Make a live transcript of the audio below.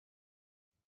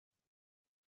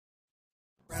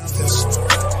I left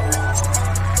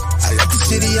the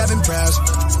city, I've been browsing,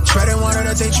 treading water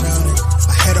that they drowning.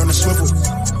 My head on a swivel,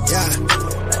 yeah.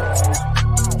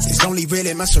 It's only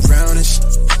really my surroundings.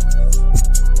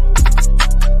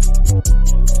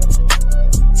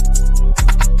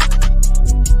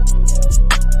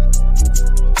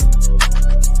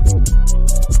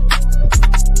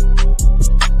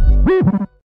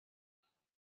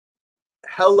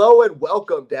 Hello and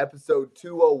welcome to episode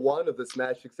 201 of the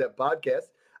Smash Accept podcast.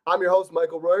 I'm your host,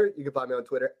 Michael Royer. You can find me on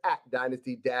Twitter at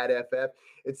DynastyDadFF.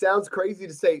 It sounds crazy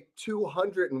to say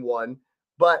 201,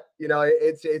 but you know,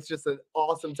 it's just an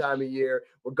awesome time of year.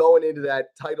 We're going into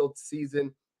that titled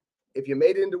season. If you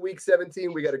made it into week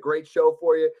 17, we got a great show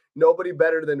for you. Nobody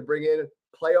better than to bring in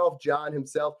playoff John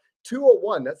himself.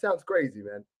 201. That sounds crazy,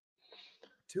 man.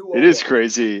 It is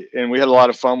crazy, and we had a lot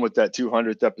of fun with that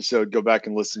 200th episode. Go back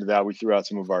and listen to that. We threw out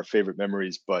some of our favorite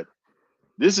memories, but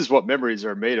this is what memories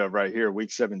are made of right here,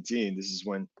 week 17. This is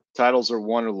when titles are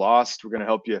won or lost. We're going to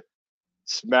help you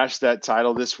smash that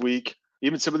title this week.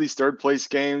 Even some of these third-place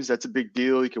games, that's a big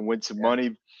deal. You can win some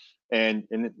money, and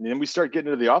then we start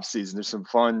getting into the offseason. There's some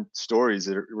fun stories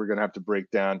that we're going to have to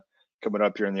break down coming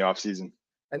up here in the offseason.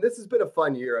 And this has been a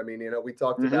fun year. I mean, you know, we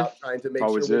talked about trying to make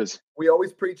sure we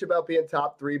always preach about being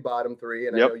top three, bottom three.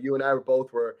 And I know you and I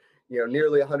were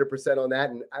nearly 100% on that.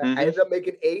 And I ended up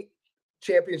making 8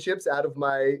 championships out of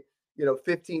my,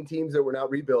 15 teams that were now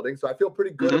rebuilding. So I feel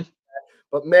pretty good about that.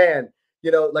 But man,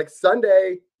 like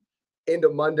Sunday into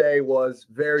Monday was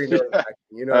very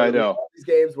nerve-wracking. I know. All these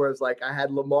games where it's like I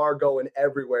had Lamar going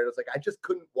everywhere. It was like I just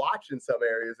couldn't watch in some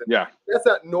areas. And that's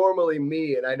not normally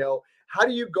me. And I know. How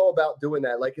do you go about doing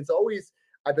that? Like, it's always,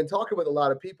 I've been talking with a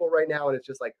lot of people right now, and it's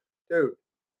just like, dude,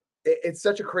 it's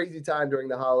such a crazy time during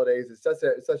the holidays. It's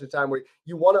such a time where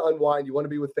you want to unwind, you want to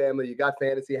be with family, you got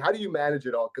fantasy. How do you manage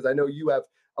it all? Because I know you have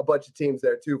a bunch of teams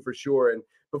there too, for sure. And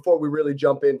before we really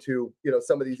jump into,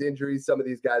 some of these injuries, some of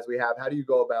these guys we have, how do you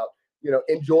go about,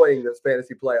 enjoying those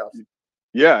fantasy playoffs?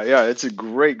 Yeah, it's a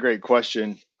great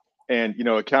question. And,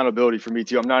 accountability for me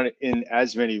too. I'm not in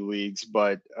as many leagues,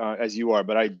 but as you are,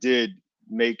 but I did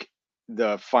make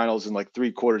the finals in like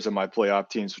 3/4 of my playoff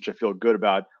teams, which I feel good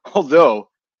about. Although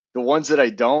the ones that I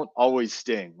don't always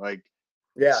sting. Like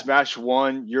Smash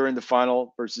won, you're in the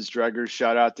final versus Dreger.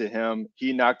 Shout out to him.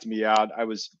 He knocked me out. I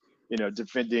was,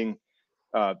 defending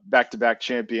back-to-back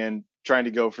champion, trying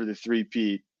to go for the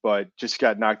 3-peat, but just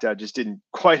got knocked out. Just didn't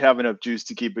quite have enough juice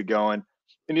to keep it going.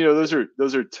 And those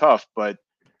are tough, but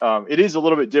it is a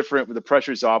little bit different with the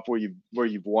pressure's off where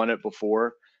you've won it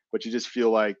before, but you just feel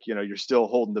like you're still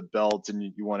holding the belt and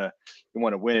you want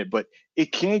to win it. But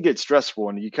it can get stressful,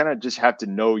 and you kind of just have to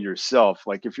know yourself.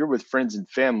 Like if you're with friends and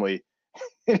family,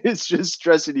 it's just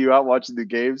stressing you out watching the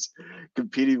games,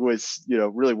 competing with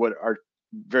really what are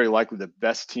very likely the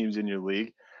best teams in your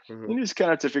league. You just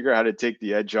kind of have to figure out how to take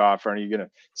the edge off. Are you going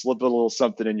to slip a little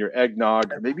something in your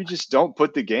eggnog, or maybe just don't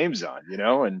put the games on,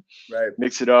 and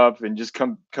mix it up and just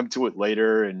come to it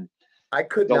later. And I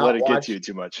could don't not let it watch, get to you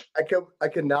too much. I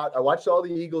could not. I watched all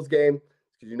the Eagles game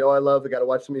because I got to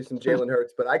watch some Jalen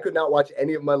Hurts, but I could not watch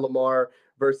any of my Lamar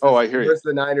versus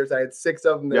the Niners. I had 6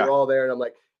 of them. They were all there, and I'm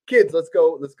like, kids, let's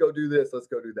go do this, let's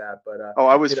go do that. But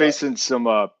I was facing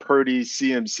some Purdy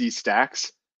CMC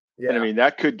stacks. Yeah. And I mean,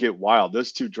 that could get wild.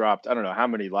 Those 2 dropped, I don't know how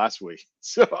many last week.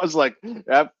 So I was like,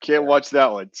 I can't watch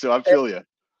that one. So I feel you.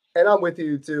 And I'm with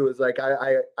you too. It's like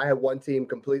I have one team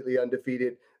completely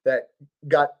undefeated that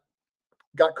got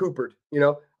Coopered.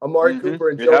 Amari Cooper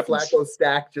and Joe Flacco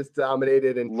stack just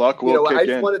dominated. And luck will kick I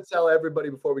just in. want to tell everybody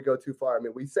before we go too far. I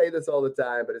mean, we say this all the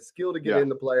time, but it's skill to get in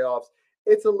the playoffs.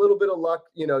 It's a little bit of luck,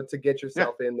 to get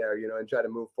yourself in there, and try to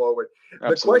move forward.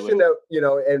 Absolutely. The question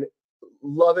that, and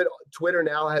love it. Twitter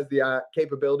now has the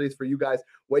capabilities for you guys.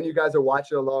 When you guys are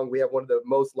watching along, we have one of the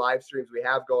most live streams we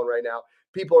have going right now.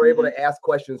 People are able to ask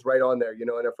questions right on there, and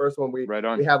the first one we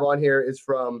have on here is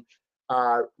from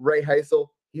Ray Heisel.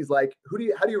 He's like,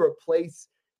 how do you replace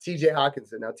TJ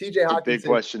Hawkinson? Now, TJ Hawkinson, big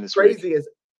question this crazy week. As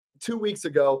 2 weeks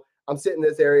ago, I'm sitting in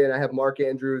this area and I have Mark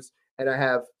Andrews and I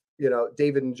have,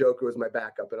 David Njoku as my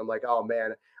backup. And I'm like, oh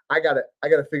man, I gotta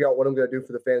figure out what I'm gonna do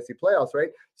for the fantasy playoffs, right?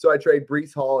 So I trade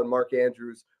Breece Hall and Mark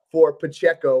Andrews for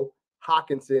Pacheco,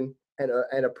 Hawkinson, and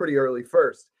a pretty early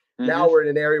first. Now we're in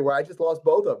an area where I just lost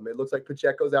both of them. It looks like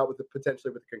Pacheco's out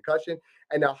potentially with a concussion,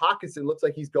 and now Hawkinson looks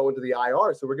like he's going to the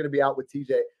IR. So we're going to be out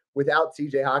without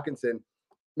TJ Hawkinson.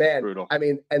 Man, brutal. I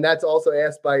mean, and that's also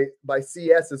asked by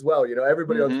CS as well.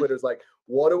 Everybody on Twitter is like,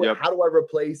 how do I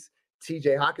replace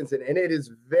TJ Hawkinson? And it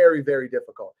is very, very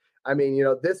difficult. I mean,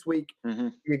 this week,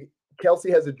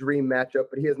 Kelsey has a dream matchup,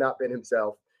 but he has not been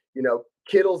himself.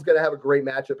 Kittle's going to have a great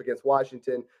matchup against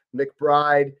Washington.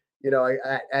 McBride,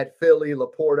 at Philly,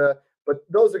 Laporta. But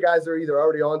those are guys that are either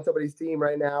already on somebody's team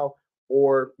right now,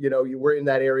 or we're in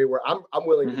that area where I'm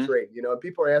willing to trade. And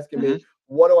people are asking me,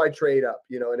 what do I trade up?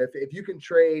 And if you can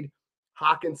trade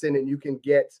Hawkinson and you can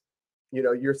get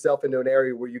yourself into an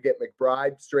area where you get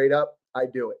McBride straight up, I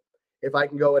do it. If I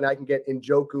can go and I can get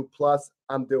Njoku plus,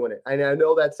 I'm doing it. And I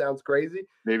know that sounds crazy.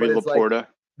 Maybe Laporta. Like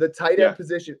the tight end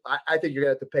position, I think you're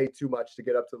going to have to pay too much to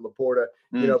get up to Laporta.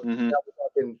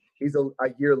 He's a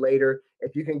year later.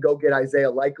 If you can go get Isaiah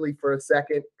Likely for a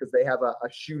second, because they have a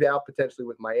shootout potentially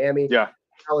with Miami. Yeah,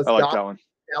 I like that one.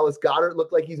 Dallas Goedert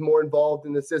looked like he's more involved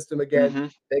in the system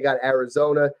again. They got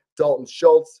Arizona, Dalton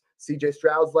Schultz, CJ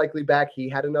Stroud's likely back. He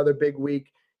had another big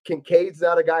week. Kincaid's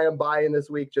not a guy I'm buying this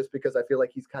week just because I feel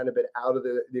like he's kind of been out of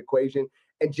the equation.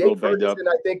 And Jake Ferguson,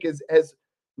 I think, has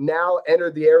now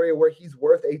entered the area where he's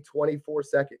worth a 24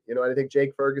 second. And I think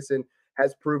Jake Ferguson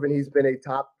has proven he's been a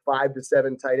top 5 to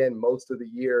 7 tight end most of the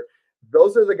year.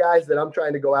 Those are the guys that I'm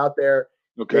trying to go out there.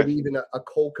 Maybe even a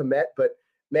Cole Kmet. But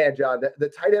man, John, the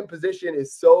tight end position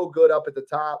is so good up at the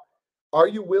top. Are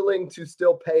you willing to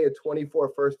still pay a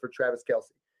 24 first for Travis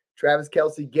Kelce? Travis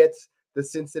Kelce gets the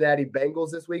Cincinnati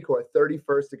Bengals this week, who are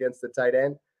 31st against the tight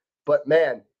end. But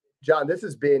man, John, this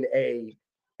has been a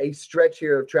stretch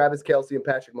here of Travis Kelce and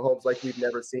Patrick Mahomes like we've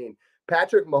never seen.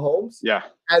 Patrick Mahomes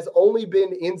has only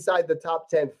been inside the top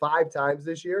 10 5 times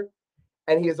this year,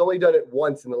 and he has only done it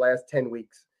once in the last 10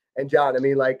 weeks. And John, I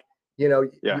mean, you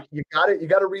got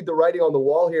to read the writing on the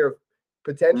wall here.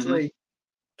 Potentially,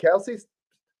 Kelce's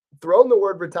thrown the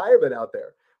word retirement out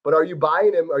there. But are you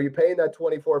buying him? Are you paying that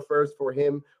 24 first for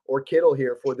him or Kittle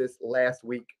here for this last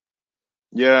week?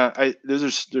 Yeah,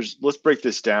 there's let's break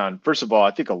this down. First of all,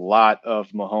 I think a lot of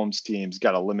Mahomes teams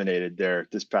got eliminated there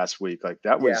this past week. Like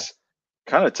that was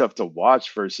kind of tough to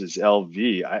watch versus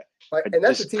LV. I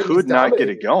just could not get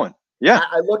it going. Yeah,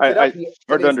 I looked it up.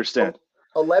 Hard to understand.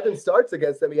 11 starts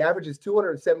against them. He averages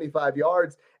 275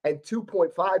 yards and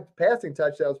 2.5 passing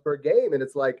touchdowns per game. And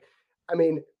it's like, I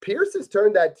mean, Pierce has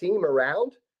turned that team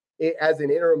around as an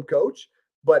interim coach,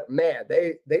 but man,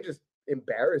 they just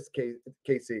embarrassed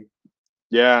KC.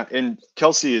 Yeah, and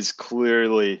Kelce is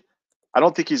clearly, I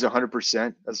don't think he's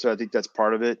 100%. So I think that's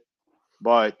part of it,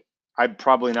 but I'm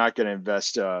probably not going to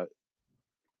invest a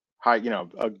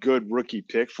good rookie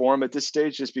pick for him at this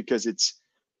stage, just because it's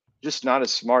just not a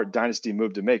smart dynasty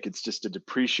move to make. It's just a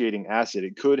depreciating asset.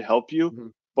 It could help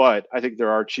you, but I think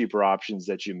there are cheaper options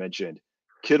that you mentioned.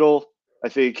 Kittle, I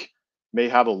think, may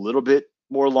have a little bit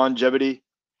more longevity.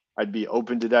 I'd be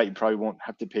open to that. You probably won't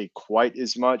have to pay quite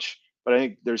as much, but I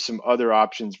think there's some other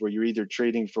options where you're either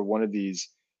trading for one of these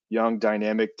young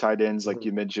dynamic tight ends, like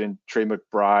you mentioned, Trey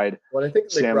McBride,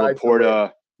 Sam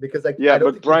Laporta. Because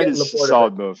McBride is a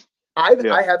solid move. I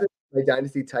have my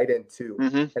dynasty tight end too.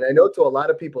 And I know to a lot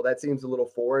of people that seems a little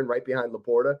foreign right behind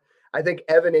Laporta. I think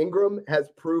Evan Ingram has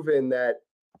proven that.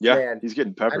 Man, he's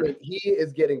getting peppered. I mean, he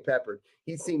is getting peppered.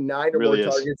 He's seen 9 or more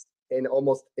targets in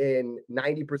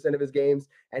 90% of his games,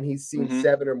 and he's seen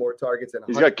 7 or more targets in 100%.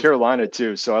 He's got Carolina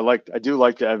too, so I do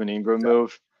like the Evan Ingram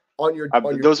move. On your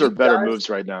those are better moves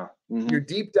right now. Your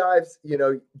deep dives,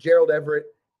 Gerald Everett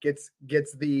gets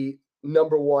the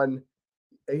number one.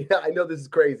 I know this is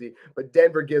crazy, but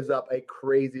Denver gives up a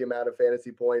crazy amount of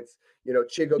fantasy points.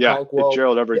 Chigo Conquo. If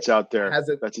Gerald Everett's out there,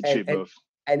 that's a cheap move.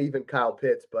 And even Kyle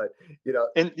Pitts, but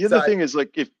And the other thing is,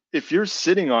 like, if you're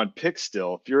sitting on picks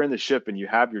still, if you're in the ship and you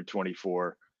have your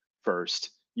 24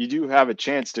 first, you do have a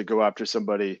chance to go after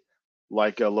somebody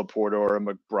like a Laporta or a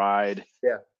McBride,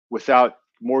 without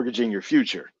mortgaging your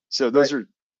future. So those are,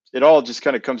 it all just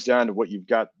kind of comes down to what you've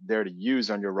got there to use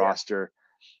on your roster.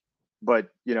 But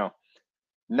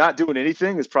not doing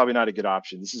anything is probably not a good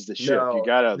option. This is the ship. You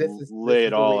got to lay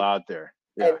it all out there.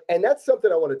 Yeah. And that's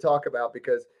something I want to talk about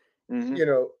because, in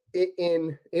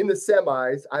the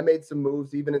semis, I made some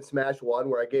moves even in Smash 1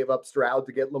 where I gave up Stroud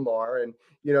to get Lamar. And,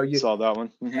 you saw that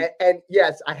one. And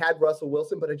yes, I had Russell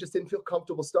Wilson, but I just didn't feel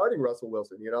comfortable starting Russell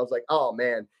Wilson. I was like, oh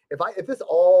man, if this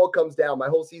all comes down, my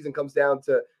whole season comes down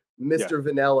to Mr.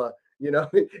 Vanilla,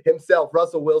 himself,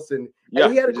 Russell Wilson.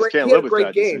 And he had a great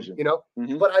game,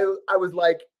 But I was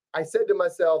like, I said to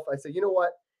myself, you know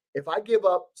what? If I give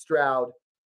up Stroud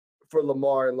for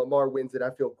Lamar and Lamar wins it, I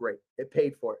feel great. It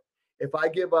paid for it. If I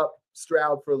give up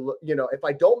Stroud for, if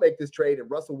I don't make this trade and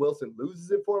Russell Wilson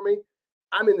loses it for me,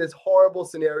 I'm in this horrible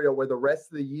scenario where the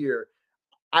rest of the year,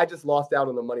 I just lost out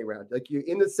on the money round. Like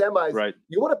in the semis,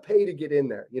 you want to pay to get in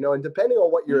there, and depending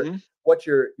on what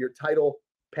your title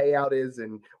payout is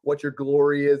and what your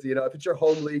glory is, if it's your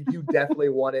home league, you definitely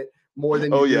want it more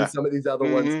than you do some of these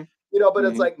other ones, but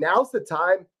it's like, now's the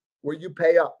time where you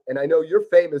pay up. And I know you're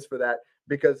famous for that.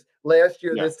 because last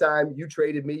year, Yeah. this time, you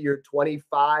traded me your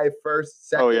 25 first,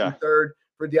 second, and third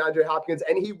for DeAndre Hopkins,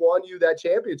 and he won you that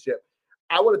championship.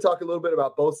 I want to talk a little bit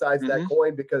about both sides of that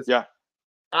coin because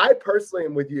I personally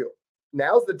am with you.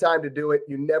 Now's the time to do it.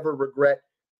 You never regret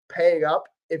paying up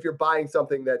if you're buying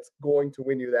something that's going to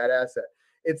win you that asset.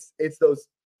 It's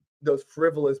those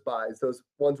frivolous buys, those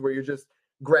ones where you're just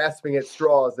grasping at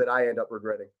straws that I end up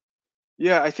regretting.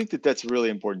 Yeah, I think that that's a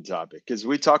really important topic because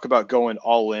we talk about going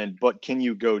all in, but can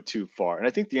you go too far? And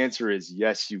I think the answer is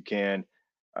yes, you can.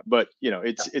 But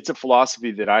it's a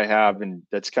philosophy that I have, and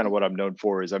that's kind of what I'm known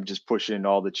for. Is I'm just pushing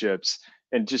all the chips,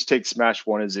 and just take Smash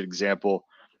One as an example.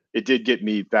 It did get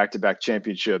me back-to-back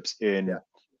championships in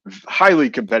highly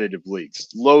competitive leagues,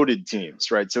 loaded teams,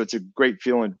 right? So it's a great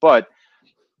feeling. But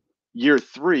year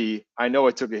 3, I know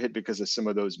I took a hit because of some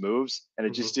of those moves, and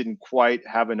it just didn't quite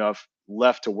have enough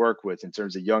left to work with in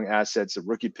terms of young assets. The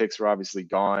rookie picks were obviously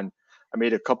gone. I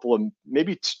made a couple of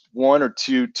maybe one or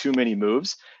two too many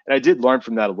moves, and I did learn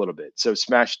from that a little bit. So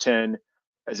Smash 10,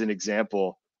 as an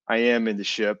example, I am in the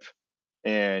ship,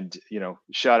 and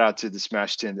shout out to the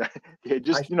Smash 10.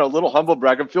 Just a little humble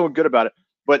brag. I'm feeling good about it.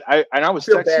 But I was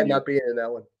feel texting bad you, not being in that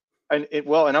one.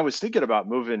 and I was thinking about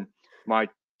moving my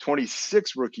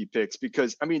 26 rookie picks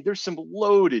because there's some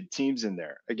loaded teams in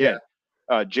there. Again,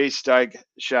 Jay Steig,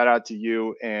 shout out to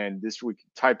you, and this week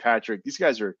Ty Patrick. These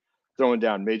guys are throwing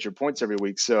down major points every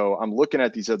week. So I'm looking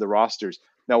at these other rosters.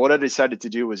 Now, what I decided to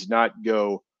do was not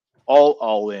go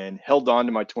all in, held on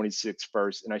to my 26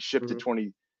 first, and I shipped to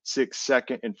 26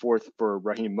 second and fourth for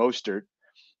Raheem Mostert.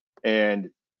 And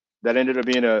that ended up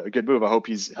being a good move. I hope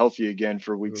he's healthy again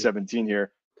for week 17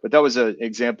 here. But that was an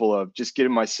example of just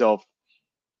getting myself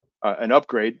an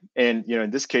upgrade. And,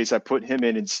 in this case, I put him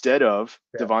in instead of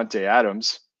Devontae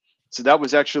Adams. So that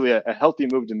was actually a healthy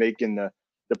move to make in the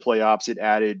playoffs. It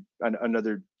added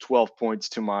another 12 points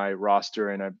to my roster,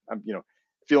 and I'm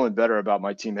feeling better about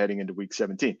my team heading into week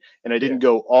 17. And I didn't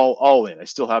go all in. I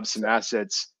still have some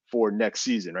assets for next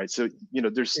season, right? So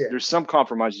there's some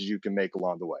compromises you can make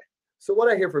along the way. So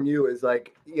what I hear from you is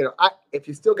like, if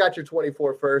you still got your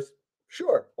 24 first,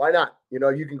 sure, why not? You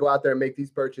can go out there and make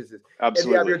these purchases. Absolutely.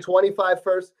 If you have your 25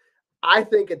 first, I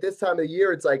think at this time of the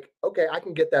year, it's like, okay, I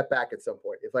can get that back at some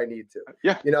point if I need to.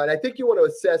 Yeah. And I think you want to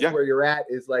assess where you're at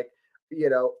is like,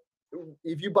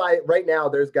 if you buy it right now,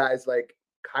 there's guys like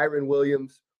Kyren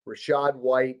Williams, Rachaad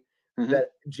White,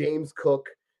 that James Cook,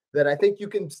 that I think you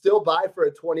can still buy for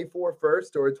a 24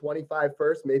 first or a 25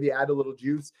 first, maybe add a little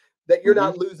juice that you're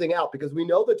not losing out, because we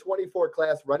know the 24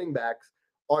 class running backs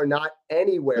are not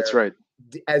anywhere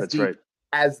as deep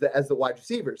as the wide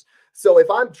receivers. So if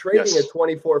I'm trading a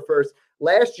 24 first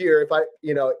last year,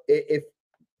 if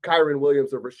Kyren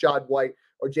Williams or Rachaad White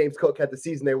or James Cook had the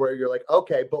season they were, you're like,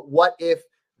 okay, but what if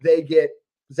they get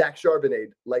Zach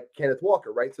Charbonnet like Kenneth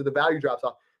Walker, right? So the value drops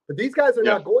off. But these guys are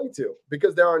not going to,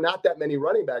 because there are not that many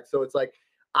running backs. So it's like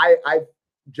I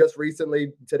just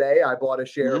recently today I bought a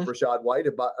share of Rachaad White.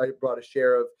 I bought a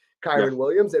share of Kyren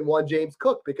Williams and one James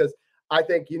Cook, because I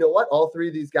think, all three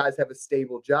of these guys have a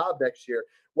stable job next year.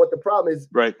 What the problem is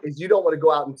you don't want to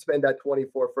go out and spend that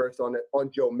 24 first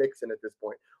on Joe Mixon at this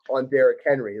point, on Derrick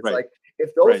Henry. It's like,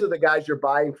 if those are the guys you're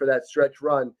buying for that stretch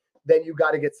run, then you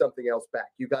got to get something else back.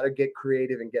 You got to get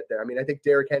creative and get there. I think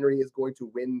Derrick Henry is going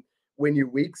to win you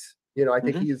weeks. I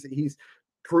think he's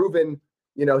proven,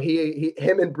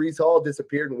 him and Breece Hall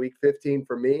disappeared in week 15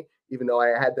 for me, even though I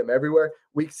had them everywhere.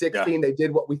 Week 16, they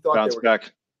did what we thought they were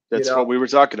back. That's what we were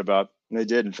talking about. And they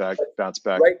did, in fact, bounce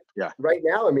back. Right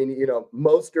now,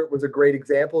 Mostert was a great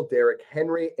example. Derrick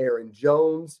Henry, Aaron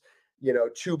Jones,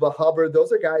 Chuba Hubbard.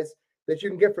 Those are guys that you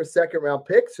can get for second-round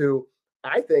picks who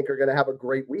I think are going to have a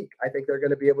great week. I think they're going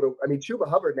to be able to – Chuba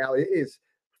Hubbard now is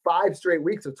 5 straight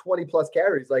weeks of 20-plus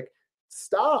carries. Like,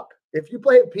 stop. If you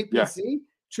play in PPC,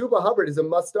 Chuba Hubbard is a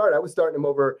must start. I was starting him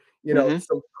over,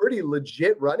 some pretty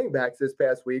legit running backs this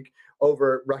past week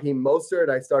over Raheem Mostert.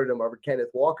 I started him over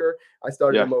Kenneth Walker. I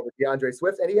started him over DeAndre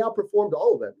Swift, and he outperformed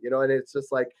all of them, and it's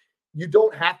just like, you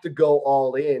don't have to go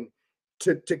all in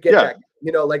to get that,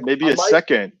 like maybe a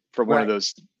second for one of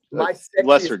those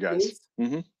lesser guys.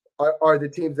 Are the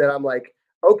teams that I'm like,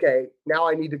 okay, now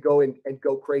I need to go and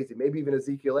go crazy. Maybe even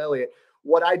Ezekiel Elliott.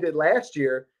 What I did last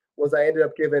year was I ended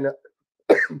up giving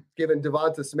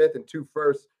Devonta Smith and 2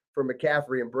 firsts for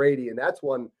McCaffrey and Brady, and that's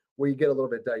one where you get a little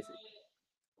bit dicey.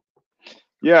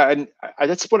 Yeah, and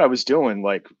that's what I was doing,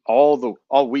 like all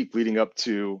week leading up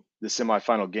to the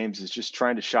semifinal games, is just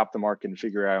trying to shop the market and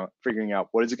figuring out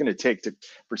what is it going to take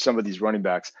for some of these running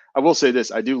backs. I will say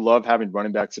this: I do love having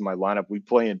running backs in my lineup. We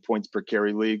play in points per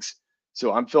carry leagues,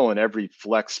 so I'm filling every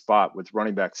flex spot with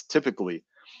running backs typically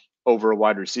over a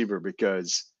wide receiver,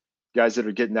 because guys that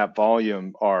are getting that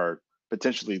volume are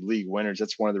potentially league winners.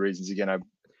 That's one of the reasons, again, I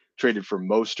traded for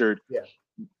Mostert. Yeah.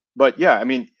 But yeah, I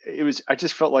mean, I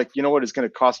just felt like, you know what, it's going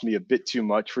to cost me a bit too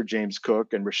much for James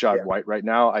Cook and Rachaad White right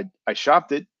now. I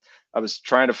shopped it. I was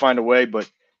trying to find a way, but,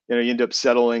 you end up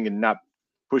settling and not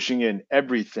pushing in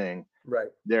everything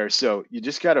there. So you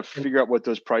just got to figure out what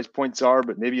those price points are,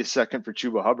 but maybe a second for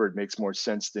Chuba Hubbard makes more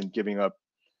sense than giving up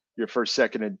your first,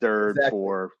 second, and third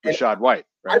for Rachaad White.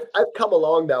 Right? I've come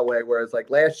along that way, whereas like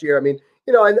last year, I mean,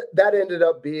 and that ended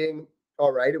up being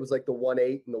all right. It was like the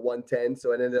 1.8 and the 1.10.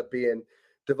 So it ended up being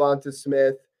Devonta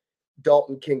Smith,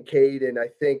 Dalton Kincaid, and I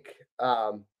think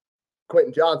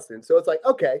Quentin Johnston. So it's like,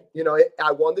 okay,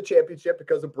 I won the championship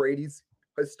because of Brady's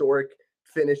historic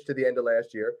finish to the end of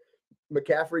last year.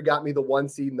 McCaffrey got me the 1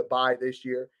 seed in the bye this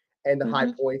year and the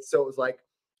high points. So it was like,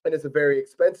 and it's a very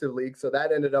expensive league. So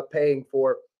that ended up paying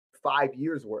for 5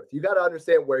 years worth. You got to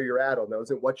understand where you're at on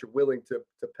those and what you're willing to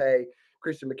pay.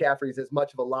 Christian McCaffrey's as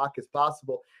much of a lock as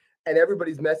possible. And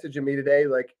everybody's messaging me today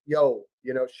like, yo,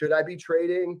 should I be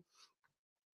trading?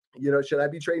 Should I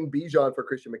be trading Bijan for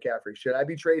Christian McCaffrey? Should I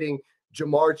be trading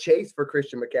Jamar Chase for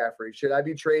Christian McCaffrey? Should I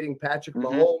be trading Patrick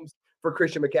Mahomes for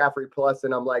Christian McCaffrey plus?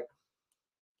 And I'm like,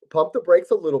 pump the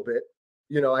brakes a little bit.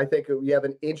 I think we have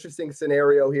an interesting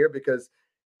scenario here because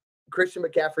Christian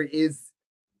McCaffrey is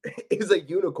a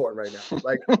unicorn right now.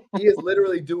 Like he is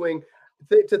literally doing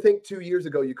to think 2 years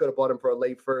ago, you could have bought him for a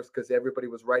late first because everybody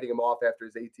was writing him off after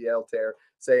his ATL tear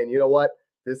saying, you know what,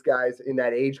 this guy's in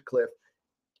that age cliff.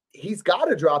 He's got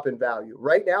to drop in value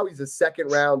right now. He's a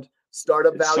second round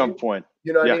startup value. At some point,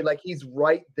 what I mean? Like he's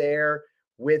right there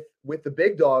with the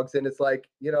big dogs. And it's like,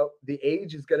 the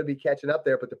age is going to be catching up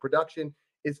there, but the production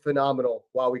is phenomenal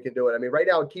while we can do it. I mean, right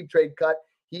now in Keep Trade Cut,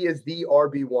 he is the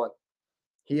RB1.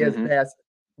 He has passed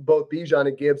both Bijan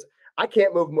and Gibbs. I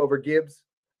can't move him over Gibbs.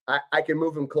 I can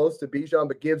move him close to Bijan,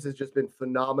 but Gibbs has just been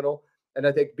phenomenal. And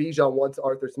I think Bijan, once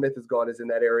Arthur Smith is gone, is in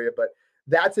that area. But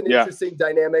that's an interesting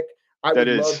dynamic.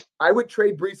 I would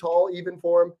trade Breece Hall even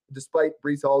for him, despite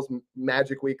Breece Hall's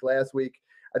magic week last week.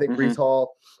 I think Breece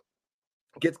Hall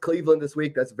gets Cleveland this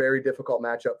week. That's a very difficult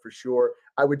matchup for sure.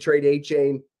 I would trade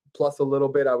A-Chain plus a little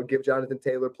bit. I would give Jonathan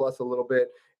Taylor plus a little bit.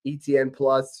 ETN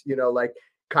plus, like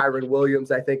Kyron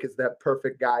Williams, I think is that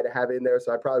perfect guy to have in there.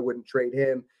 So I probably wouldn't trade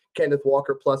him. Kenneth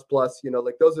Walker plus,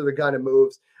 like those are the kind of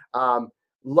moves.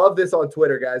 Love this on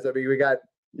Twitter, guys. I mean, we got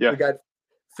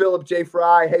Philip J.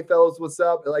 Fry. Hey, fellas, what's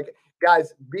up? Like,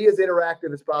 guys, be as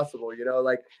interactive as possible.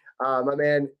 My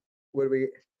man,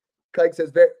 Kike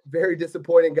says very, very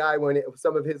disappointing guy when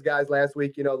some of his guys last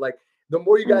week. Like the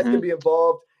more you guys can be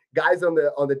involved, guys on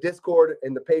the Discord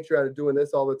and the Patreon are doing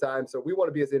this all the time. So we want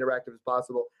to be as interactive as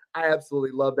possible. I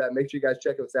absolutely love that. Make sure you guys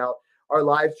check us out. Our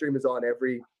live stream is on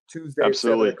every Tuesday at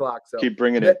 7 o'clock. So keep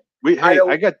bringing it.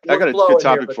 I got a good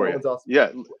topic for you. Awesome.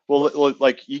 Yeah. Well,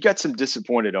 like you got some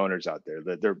disappointed owners out there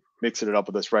that they're mixing it up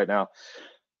with us right now.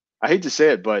 I hate to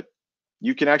say it, but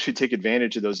you can actually take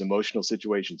advantage of those emotional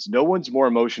situations. No one's more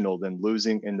emotional than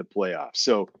losing in the playoffs.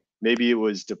 So maybe it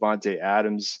was Devontae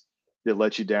Adams that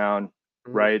let you down,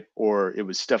 right? Or it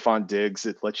was Stephon Diggs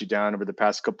that let you down over the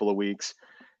past couple of weeks.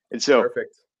 And so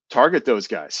target those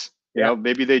guys. You know,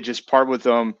 maybe they just part with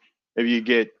them. Maybe you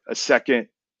get a second,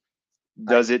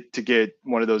 does it to get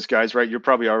one of those guys, right? You're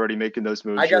probably already making those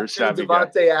moves. I got 2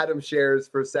 Devontae Adams shares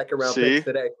for second round picks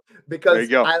today because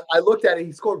I looked at it.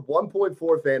 He scored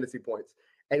 1.4 fantasy points.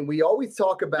 And we always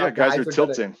talk about guys are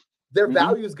tilting. Their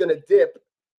value is going to dip,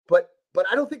 but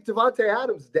I don't think Devontae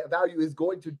Adams' value is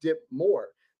going to dip more.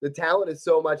 The talent is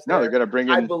so much there. No, they're going to bring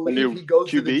in a new he goes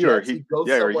QB to the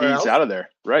Jets, or he's out of there.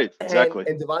 Right, exactly.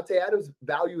 And Devontae Adams'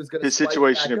 value is going to his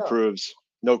situation improves.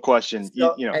 No question.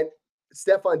 So, and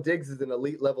Stephon Diggs is an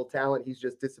elite level talent. He's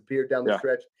just disappeared down the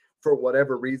stretch for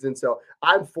whatever reason. So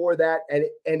I'm for that. And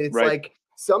it's like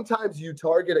sometimes you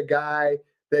target a guy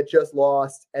that just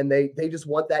lost and they just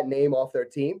want that name off their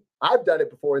team. I've done it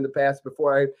before in the past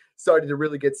before I started to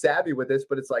really get savvy with this,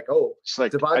 but it's like,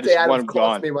 Devontae Adams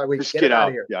cost me my week. Just get out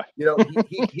of here. Yeah.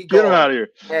 He get him out of here.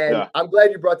 And I'm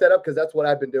glad you brought that up because that's what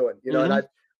I've been doing. And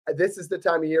this is the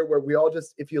time of year where we all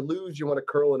just, if you lose, you want to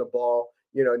curl in a ball,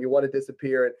 and you want to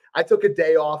disappear. And I took a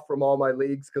day off from all my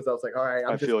leagues because I was like, all right,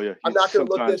 I'm not going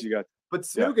to look this. But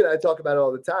Snoog and I talk about it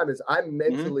all the time is I'm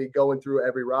mentally going through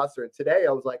every roster. And today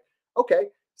I was like, okay,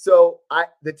 so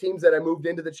the teams that I moved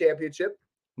into the championship,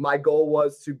 my goal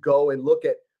was to go and look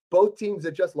at both teams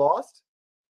that just lost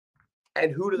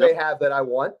and who do they have that I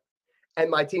want. And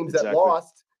my teams that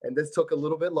lost, and this took a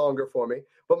little bit longer for me,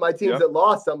 but my teams that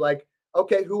lost, I'm like,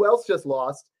 okay, who else just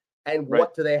lost and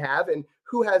what do they have? And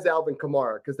who has Alvin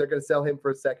Kamara? Because they're going to sell him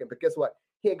for a second. But guess what?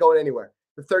 He ain't going anywhere.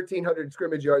 The 1,300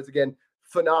 scrimmage yards again,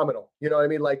 phenomenal. You know what I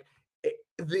mean? Like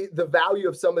the value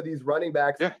of some of these running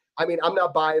backs. Yeah. I mean, I'm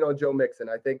not buying on Joe Mixon.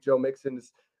 I think Joe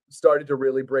Mixon's started to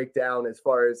really break down as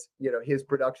far as, his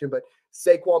production. But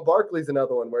Saquon Barkley's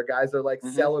another one where guys are like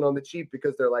selling on the cheap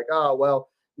because they're like, oh, well,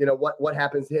 what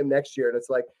happens to him next year? And it's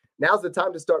like, now's the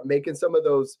time to start making some of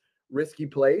those risky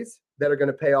plays that are going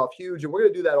to pay off huge. And we're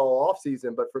going to do that all off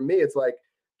season. But for me, it's like,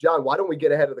 John, why don't we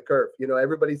get ahead of the curve?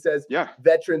 Everybody says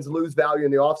veterans lose value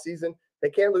in the off season. They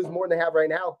can't lose more than they have right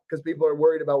now because people are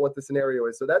worried about what the scenario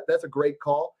is. So that's a great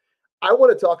call. I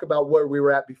want to talk about where we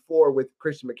were at before with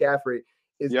Christian McCaffrey.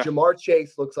 Jamar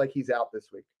Chase looks like he's out this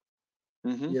week.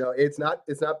 It's not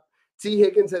T.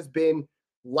 Higgins has been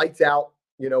lights out.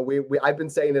 I've been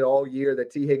saying it all year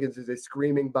that T. Higgins is a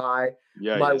screaming buy.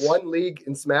 My one league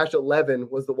in Smash 11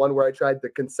 was the one where I tried the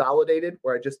consolidated,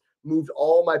 where I just moved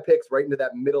all my picks right into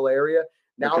that middle area.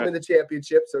 Now I'm in the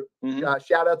championship. So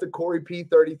shout out to Corey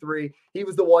P33. He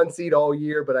was the 1 seed all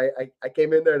year, but I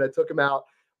came in there and I took him out.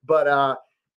 But I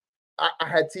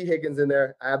had T. Higgins in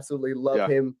there. I absolutely love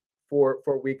him for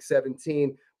week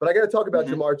 17. But I got to talk about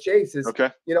Jamar Chase.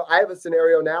 I have a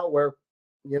scenario now where,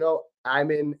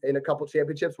 I'm in a couple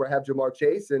championships where I have Jamar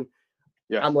Chase, and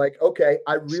I'm like, okay,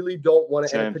 I really don't want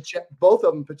to. And both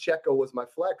of them, Pacheco was my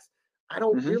flex. I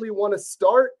don't really want to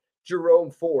start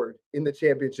Jerome Ford in the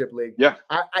championship league. Yeah,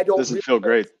 I don't doesn't really feel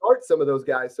great. Start some of those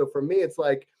guys. So for me, it's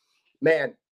like,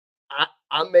 man,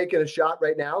 I'm making a shot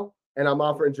right now, and I'm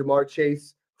offering Jamar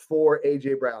Chase for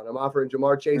AJ Brown. I'm offering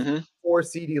Jamar Chase for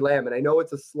CeeDee Lamb, and I know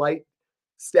it's a slight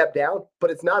step down, but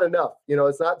it's not enough.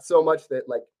 It's not so much that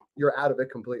like you're out of it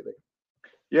completely.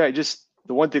 Yeah,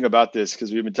 the one thing about this,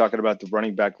 because we've been talking about the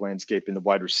running back landscape and the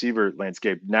wide receiver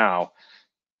landscape now,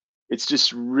 it's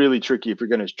just really tricky if you're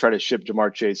going to try to ship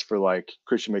Jamar Chase for like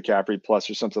Christian McCaffrey plus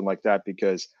or something like that,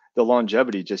 because the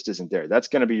longevity just isn't there. That's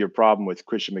going to be your problem with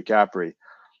Christian McCaffrey.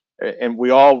 And we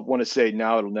all want to say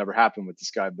now it'll never happen with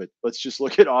this guy, but let's just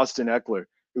look at Austin Eckler,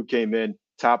 who came in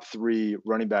top 3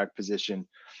 running back position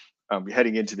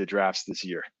heading into the drafts this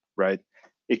year, right?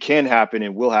 It can happen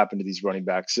and will happen to these running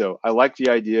backs. So I like the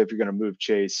idea if you're going to move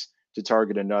Chase to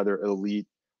target another elite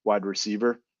wide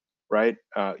receiver, right?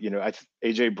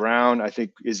 AJ Brown, I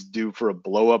think, is due for a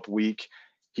blow up week.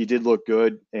 He did look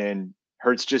good, and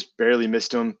Hurts just barely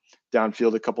missed him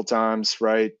downfield a couple times,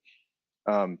 right?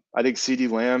 I think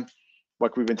CeeDee Lamb,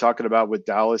 like we've been talking about with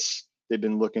Dallas, they've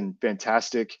been looking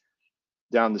fantastic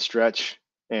down the stretch,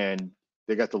 and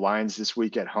they got the Lions this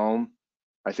week at home.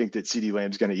 I think that CeeDee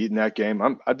Lamb's going to eat in that game.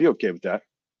 I'd be okay with that.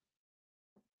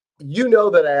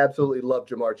 That I absolutely love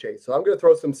Jamar Chase. So I'm going to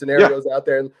throw some scenarios out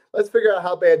there, and let's figure out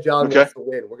how bad John wants to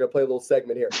win. We're going to play a little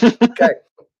segment here. Okay.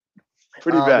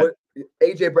 Pretty bad.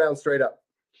 AJ Brown straight up.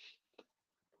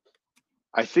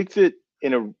 I think that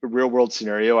in a real world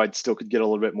scenario, I'd still could get a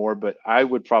little bit more, but I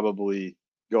would probably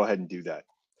go ahead and do that.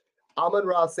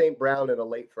 Amon-Ra St. Brown in a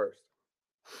late first.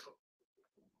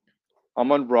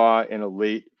 Amon-Ra in a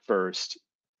late first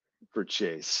for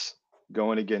Chase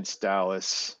going against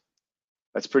Dallas.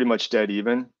 That's pretty much dead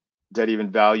even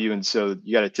value. And so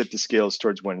you got to tip the scales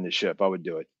towards winning the ship. I would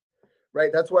do it.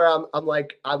 Right. That's where I'm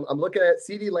looking at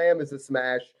CeeDee Lamb as a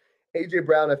smash. AJ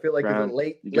Brown, I feel like is a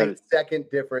late second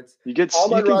difference.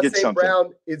 Amon-Ra St.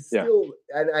 Brown is still,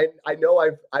 and I know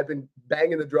I've been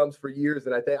banging the drums for years,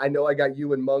 and I know I got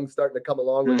you and Mung starting to come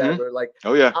along with that. But like,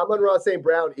 Amon-Ra St.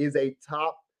 Brown is a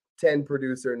top 10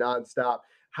 producer nonstop.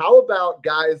 How about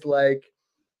guys like,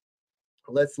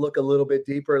 let's look a little bit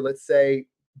deeper. Let's say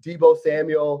Deebo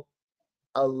Samuel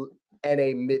and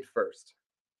a mid first.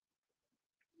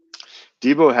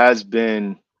 Deebo has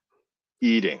been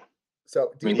eating.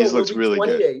 So Deebo he looks really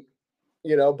 28,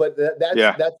 good. But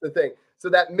that's the thing. So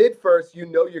that mid first, you're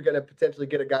going to potentially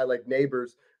get a guy like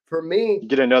Neighbors. For me,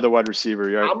 get another wide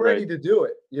receiver. Right, I'm ready to do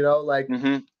it.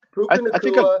 I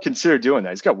think I'll consider doing that.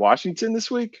 He's got Washington this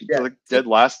week. Yeah. Like dead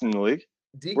last in the league.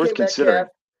 DK Worth considering.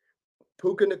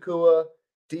 Puka Nacua,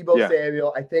 Deebo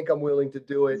Samuel. I think I'm willing to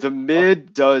do it. The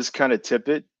mid does kind of tip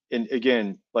it. And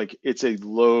again, like it's a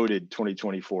loaded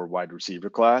 2024 wide receiver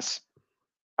class.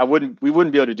 We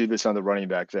wouldn't be able to do this on the running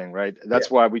back thing, right?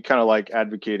 That's why we kind of like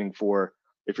advocating for,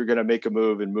 if you're going to make a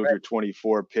move and move your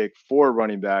 24 pick for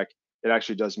running back, it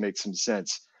actually does make some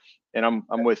sense. And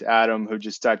I'm with Adam, who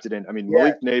just typed it in. I mean,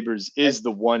 Malik Neighbors is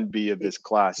the 1B of this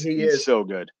class. He's so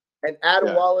good. And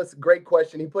Adam Wallace, great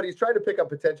question. He's trying to pick up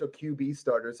potential QB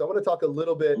starters. So I want to talk a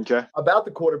little bit about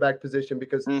the quarterback position,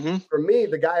 because for me,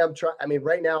 the guy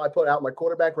right now I put out my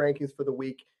quarterback rankings for the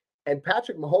week, and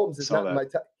Patrick Mahomes is not in my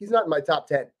top. He's not in my top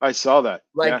 10. I saw that.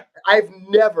 I've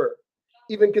never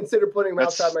even considered putting him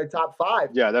outside my top 5.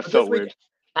 Yeah, that felt weird.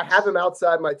 I have him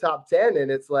outside my top 10,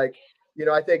 and it's like,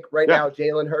 I think right Yeah. now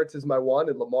Jalen Hurts is my 1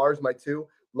 and Lamar's my 2.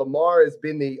 Lamar has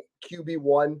been the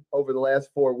QB1 over the last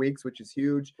 4 weeks, which is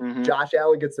huge. Mhm. Josh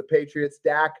Allen gets the Patriots.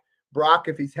 Dak, Brock,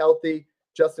 if he's healthy.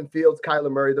 Justin Fields,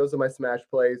 Kyler Murray. Those are my smash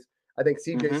plays. I think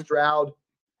CJ Mhm. Stroud,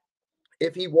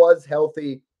 if he was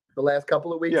healthy the last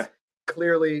couple of weeks, Yeah.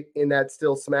 clearly in that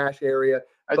still smash area.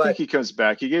 I think he comes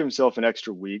back. He gave himself an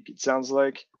extra week, it sounds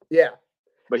like. Yeah.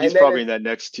 But he's And then probably in that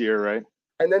next tier, right?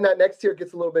 And then that next tier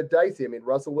gets a little bit dicey. I mean,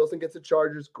 Russell Wilson gets the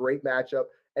Chargers, great matchup.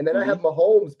 And then I have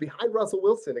Mahomes behind Russell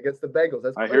Wilson against the Bengals.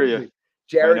 That's I crazy. hear you.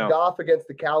 Jared know. Goff against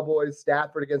the Cowboys,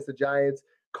 Stafford against the Giants,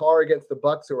 Carr against the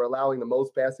Bucks, who are allowing the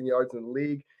most passing yards in the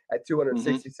league at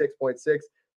 266.6.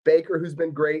 Baker, who's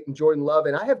been great, and Jordan Love.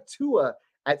 And I have Tua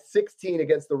at 16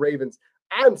 against the Ravens.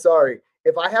 I'm sorry.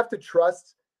 If I have to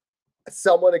trust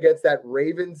someone against that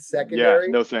Ravens secondary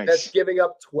no thanks. that's giving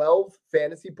up 12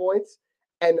 fantasy points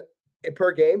and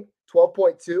per game,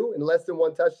 12.2 and less than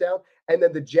 1 touchdown, and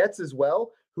then the Jets as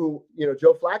well, who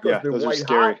Joe Flacco's been those are white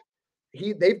scary.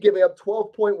 hot. They've given up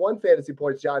 12.1 fantasy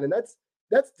points, John, and that's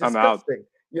I'm out. disgusting.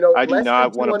 I do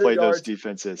not want to play those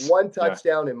defenses. 1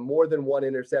 touchdown and more than 1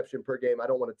 interception per game. I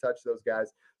don't want to touch those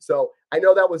guys. So I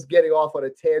know that was getting off on a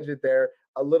tangent there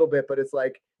a little bit, but it's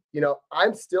like,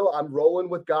 I'm rolling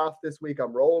with Goff this week.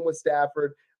 I'm rolling with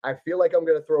Stafford. I feel like I'm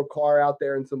going to throw Carr out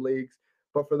there in some leagues,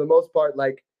 but for the most part,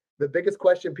 like the biggest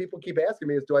question people keep asking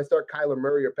me is, do I start Kyler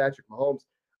Murray or Patrick Mahomes?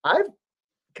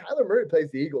 Kyler Murray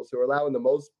plays the Eagles, who are allowing the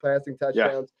most passing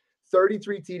touchdowns,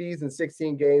 33 TDs in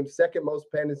 16 games, second most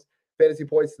fantasy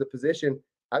points to the position.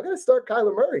 I'm going to start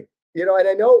Kyler Murray, and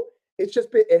I know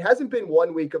it hasn't been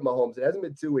 1 week of Mahomes. It hasn't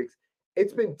been 2 weeks.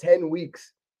 It's been 10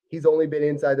 weeks. He's only been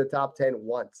inside the top 10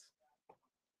 once.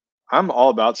 I'm all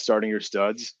about starting your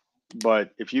studs,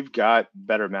 but if you've got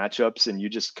better matchups and you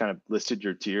just kind of listed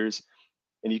your tiers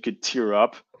and you could tier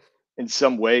up in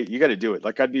some way, you got to do it.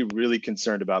 Like, I'd be really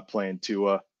concerned about playing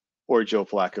Tua or Joe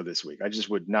Flacco this week. I just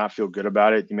would not feel good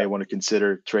about it. You may want to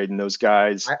consider trading those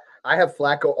guys. I have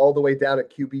Flacco all the way down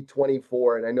at QB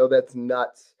 24, and I know that's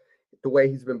nuts the way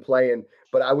he's been playing,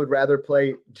 but I would rather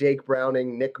play Jake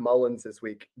Browning, Nick Mullins this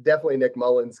week. Definitely Nick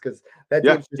Mullins, because that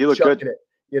team's just chucking it.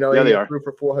 He threw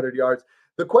for 400 yards.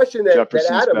 The question that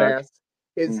Adam asked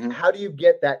is, how do you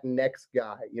get that next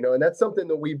guy? And that's something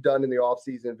that we've done in the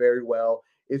offseason very well,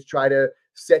 is try to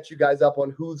set you guys up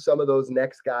on who some of those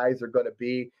next guys are going to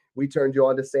be. We turned you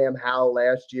on to Sam Howell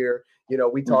last year.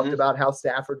 We talked about how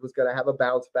Stafford was going to have a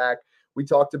bounce back. We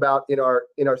talked about in our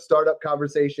startup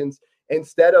conversations,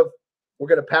 instead of we're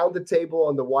going to pound the table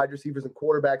on the wide receivers and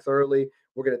quarterbacks early,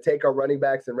 we're going to take our running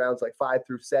backs in rounds like 5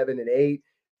 through 7 and 8.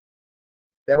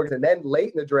 Then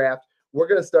late in the draft, we're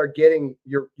going to start getting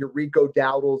your Rico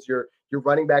Dowdles, your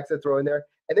running backs that throw in there.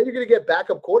 And then you're going to get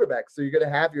backup quarterbacks. So you're going to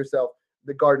have yourself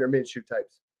the Gardner Minshew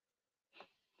types.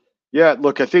 Yeah,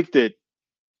 look, I think that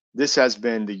this has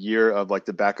been the year of like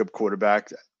the backup quarterback.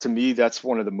 To me, that's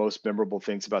one of the most memorable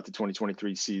things about the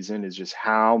 2023 season, is just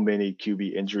how many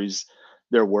QB injuries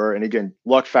there were. And again,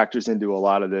 luck factors into a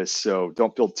lot of this, so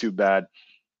don't feel too bad.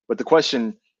 But the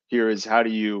question here is, how do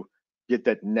you get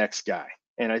that next guy?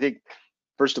 And I think,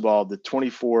 first of all, the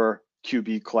 24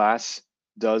 QB class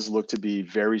does look to be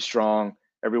very strong.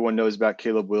 Everyone knows about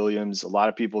Caleb Williams. A lot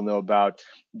of people know about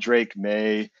Drake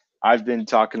May. I've been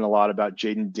talking a lot about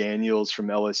Jaden Daniels from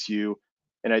LSU.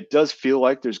 And it does feel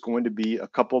like there's going to be a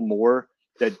couple more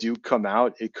that do come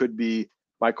out. It could be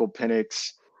Michael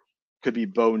Penix, could be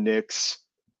Bo Nix.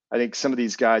 I think some of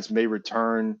these guys may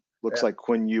return. Looks like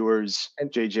Quinn Ewers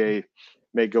and JJ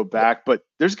may go back, but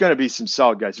there's going to be some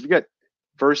solid guys. If you get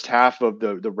first half of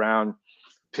the round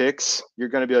picks, you're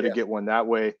going to be able to get one that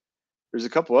way. There's a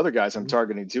couple other guys I'm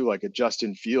targeting too, like a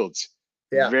Justin Fields,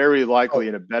 very likely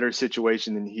in a better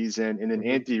situation than he's in. And then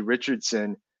Anthony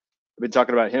Richardson, I've been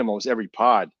talking about him almost every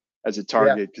pod as a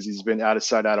target because he's been out of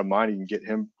sight, out of mind. You can get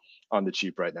him on the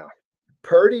cheap right now.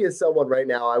 Purdy is someone right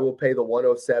now I will pay the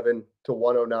 107 to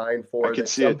 109 for.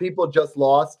 Some people just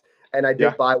lost, and I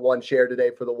did buy one share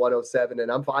today for the 107,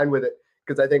 and I'm fine with it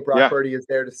because I think Brock Purdy is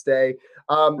there to stay.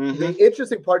 The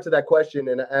interesting part to that question,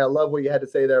 and I love what you had to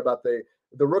say there about the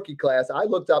rookie class. I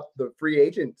looked up the free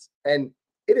agents, and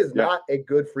it is not a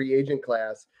good free agent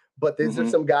class, but these are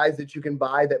some guys that you can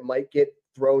buy that might get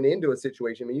thrown into a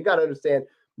situation. I mean, you got to understand,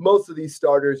 most of these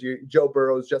starters, Joe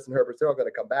Burrows, Justin Herbert, they're all going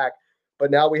to come back. But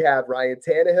now we have Ryan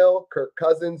Tannehill, Kirk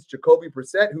Cousins, Jacoby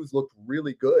Brissett, who's looked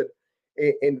really good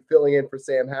in filling in for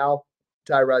Sam Howell,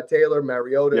 Tyrod Taylor,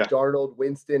 Mariota, Darnold,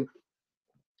 Winston.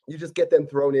 You just get them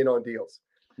thrown in on deals.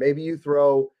 Maybe you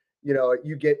throw,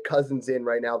 you get Cousins in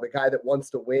right now, the guy that wants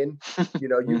to win.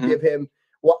 You give him.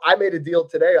 Well, I made a deal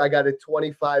today. I got a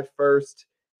 25 first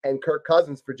and Kirk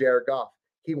Cousins for Jared Goff.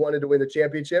 he wanted to win the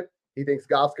championship. He thinks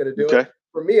Goff's going to do Okay. it.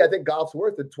 For me, I think Goff's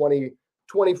worth a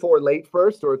 24 late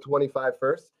first or a 25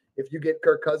 first. If you get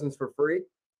Kirk Cousins for free,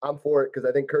 I'm for it because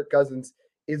I think Kirk Cousins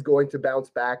is going to bounce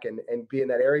back and be in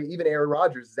that area. Even Aaron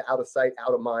Rodgers is out of sight,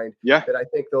 out of mind. Yeah. That I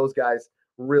think those guys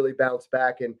really bounce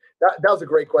back. And that was a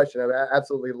great question. I mean, I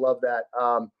absolutely love that.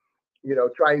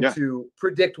 Trying to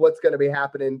predict what's going to be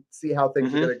happening, see how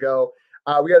things are going to go.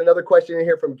 We got another question in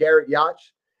here from Garrett Yacht.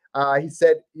 He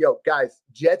said, guys,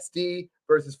 Jets D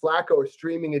versus Flacco or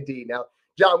streaming a D. Now,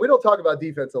 John, we don't talk about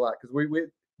defense a lot because we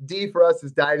D for us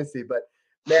is dynasty, but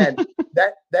man,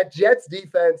 that Jets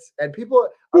defense and people,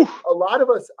 a lot of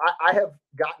us, I have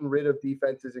gotten rid of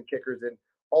defenses and kickers in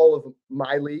all of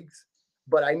my leagues,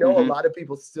 but I know a lot of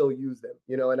people still use them,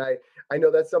 and I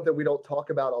know that's something we don't talk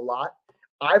about a lot.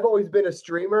 I've always been a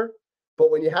streamer,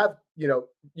 but when you have,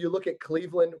 you look at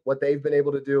Cleveland, what they've been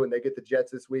able to do, and they get the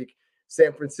Jets this week,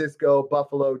 San Francisco,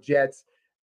 Buffalo, Jets.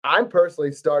 I'm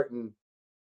personally starting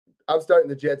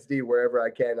the Jets D wherever I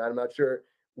can. I'm not sure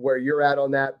where you're at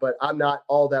on that, but I'm not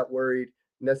all that worried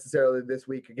necessarily this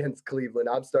week against Cleveland.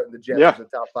 I'm starting the Jets as a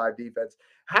top 5 defense.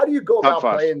 How do you go about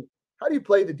playing? How do you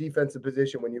play the defensive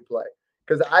position when you play?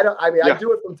 Because I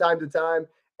do it from time to time,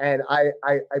 and I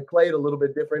play it a little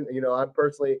bit different.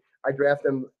 I draft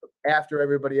them after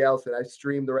everybody else, and I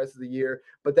stream the rest of the year.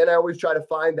 But then I always try to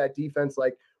find that defense.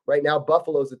 Like right now,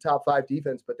 Buffalo's a top 5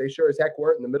 defense, but they sure as heck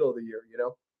weren't in the middle of the year,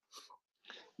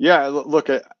 Yeah, look,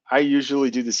 I usually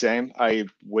do the same. I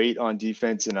wait on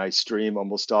defense and I stream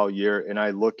almost all year, and I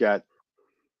look at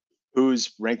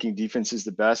who's ranking defenses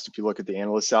the best. If you look at the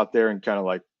analysts out there and kind of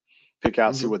like pick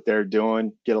out, see what they're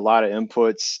doing, get a lot of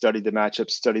inputs, study the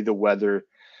matchups, study the weather.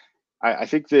 I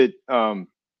think that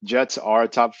Jets are a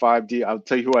top 5 D. I'll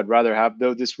tell you who I'd rather have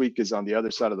though this week is on the other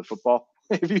side of the football.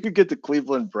 If you could get the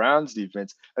Cleveland Browns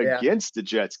defense against the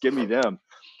Jets, give me them.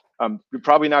 You're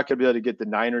probably not going to be able to get the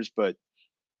Niners, but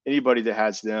anybody that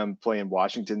has them playing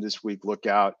Washington this week, look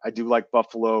out. I do like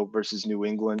Buffalo versus New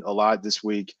England a lot this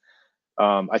week.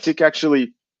 I think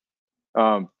actually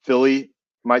Philly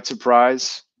might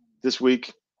surprise this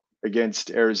week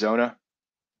against Arizona.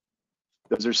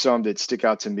 Those are some that stick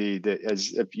out to me that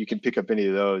as if you can pick up any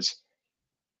of those.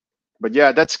 But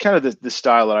yeah, that's kind of the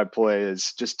style that I play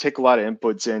is just take a lot of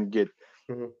inputs in, get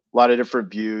a lot of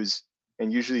different views,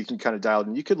 and usually you can kind of dial it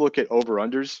in. You could look at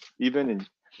over-unders even and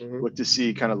look to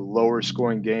see kind of lower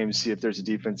scoring games, see if there's a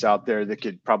defense out there that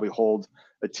could probably hold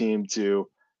a team to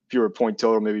fewer point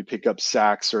total, maybe pick up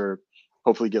sacks or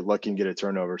hopefully get lucky and get a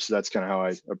turnover. So that's kind of how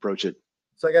I approach it.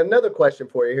 So I got another question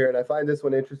for you here, and I find this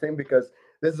one interesting because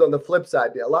this is on the flip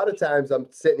side. A lot of times I'm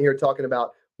sitting here talking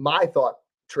about my thought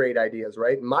trade ideas,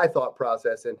 right? My thought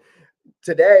process. And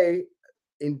today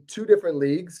in 2 different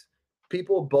leagues,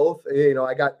 people both,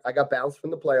 I got bounced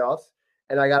from the playoffs.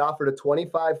 And I got offered a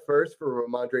 25 first for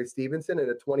Ramondre Stevenson and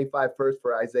a 25 first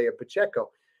for Isaiah Pacheco.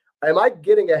 Am I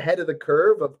getting ahead of the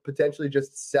curve of potentially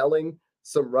just selling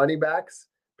some running backs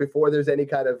before there's any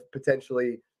kind of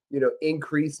potentially,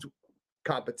 increased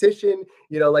competition?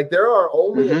 There are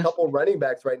only a couple running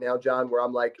backs right now, John, where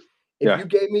I'm like, if you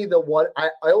gave me the one, I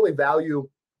only value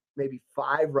maybe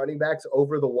 5 running backs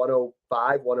over the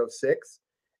 105, 106.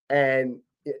 And,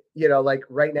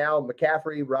 right now,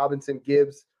 McCaffrey, Robinson,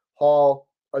 Gibbs, Hall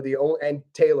are the only, and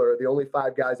Taylor are the only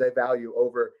 5 guys I value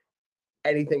over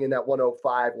anything in that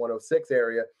 105, 106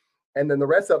 area. And then the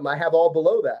rest of them, I have all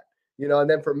below that, and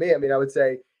then for me, I would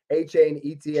say A-Chain,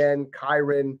 ETN,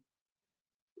 Kyron,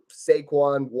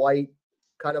 Saquon, White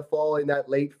kind of fall in that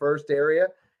late first area.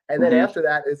 And then after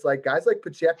that, it's like guys like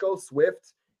Pacheco,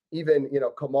 Swift, even,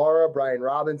 Kamara, Brian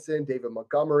Robinson, David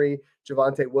Montgomery,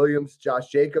 Javonte Williams, Josh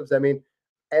Jacobs. Am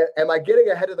I getting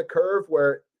ahead of the curve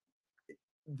where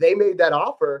they made that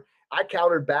offer? I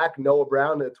countered back Noah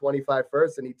Brown at 25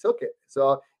 first and he took it.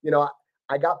 So,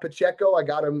 I got Pacheco. I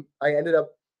got him. I ended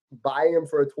up buying him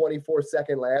for a 24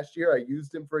 second last year. I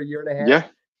used him for a year and a half. Yeah.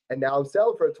 And now I'm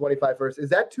selling for a 25 first. Is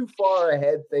that too far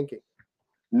ahead thinking?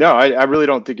 No, I really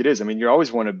don't think it is. You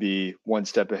always want to be one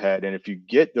step ahead. And if you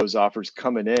get those offers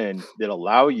coming in that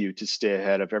allow you to stay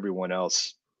ahead of everyone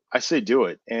else, I say do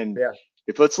it. And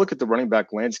if let's look at the running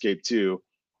back landscape too,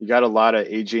 you got a lot of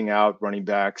aging out running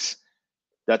backs.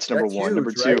 That's number one. Huge,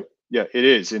 number 2, right? Yeah, it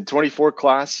is. In 24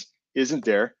 class isn't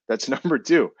there. That's number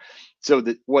 2. So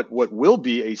what will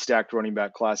be a stacked running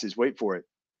back class is, wait for it,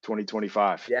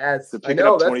 2025. Yes, so picking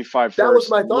up 25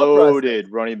 first,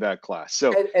 loaded running back class.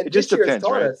 So and it just depends,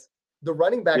 right? Us, the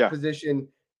running back position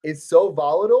is so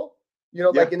volatile.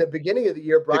 Like in the beginning of the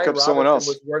year, Brian Robinson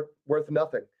was worth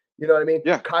nothing. You know what I mean?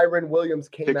 Yeah. Kyron Williams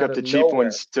came pick out up of the nowhere. cheap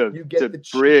ones to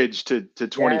bridge to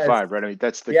 25, right?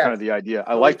 That's the kind of the idea.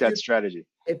 I like that strategy.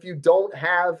 if you don't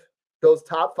have those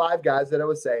top 5 guys that I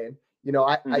was saying,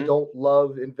 I don't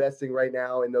love investing right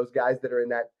now in those guys that are in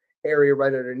that area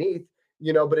right underneath,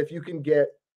 but if you can get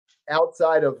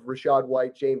outside of Rachaad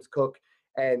White, James Cook,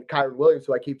 and Kyren Williams,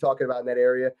 who I keep talking about in that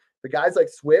area, the guys like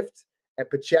Swift and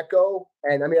Pacheco,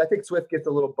 and I think Swift gets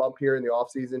a little bump here in the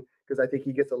offseason because I think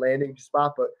he gets a landing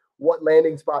spot, but what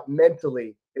landing spot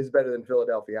mentally is better than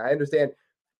Philadelphia? I understand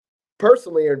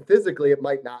personally and physically it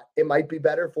might not. It might be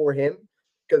better for him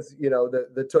because,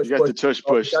 the tush push. You got the tush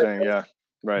push thing, yeah.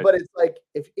 Right. But it's like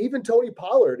if even Tony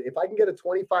Pollard, if I can get a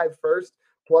 25 first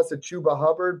plus a Chuba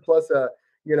Hubbard plus a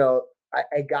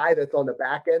guy that's on the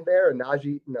back end there, and not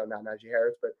Najee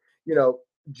Harris, but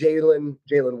Jalen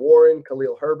Warren,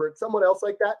 Khalil Herbert, someone else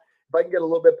like that. If I can get a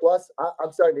little bit plus,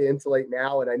 I'm starting to insulate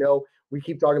now. And I know we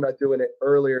keep talking about doing it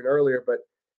earlier and earlier, but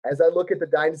as I look at the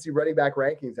dynasty running back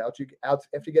rankings, if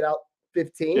you get out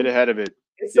 15, get ahead of it.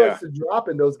 It starts to drop,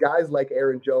 and those guys like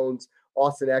Aaron Jones,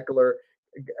 Austin Eckler,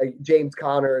 James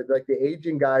Conner, like the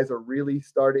aging guys are really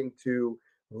starting to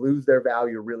lose their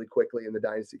value really quickly in the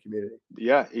dynasty community.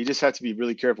 Yeah, you just have to be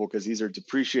really careful because these are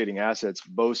depreciating assets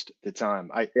most of the time.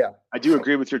 I do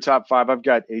agree with your top 5. I've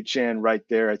got Achane right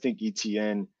there. I think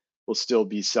ETN will still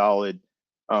be solid.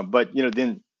 But,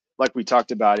 then like we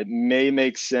talked about, it may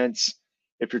make sense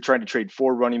if you're trying to trade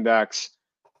 4 running backs,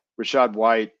 Rachaad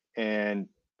White, and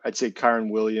I'd say Kyren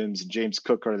Williams and James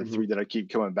Cook are the 3 that I keep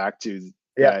coming back to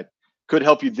that could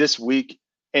help you this week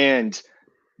and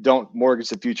don't mortgage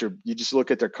the future. You just look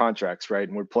at their contracts, right?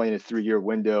 And we're playing a 3-year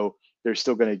window. They're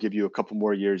still going to give you a couple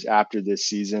more years after this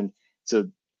season. So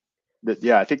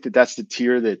I think that's the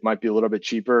tier that might be a little bit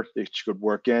cheaper that you could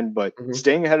work in, but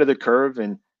staying ahead of the curve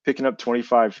and picking up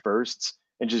 25 firsts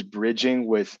and just bridging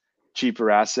with cheaper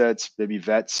assets, maybe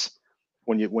vets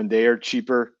when they are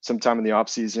cheaper sometime in the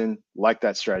offseason, like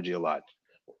that strategy a lot.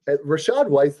 Rachaad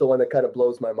White's the one that kind of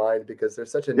blows my mind because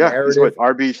there's such a narrative. He's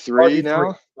RB3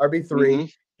 now?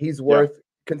 RB3. He's worth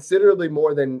considerably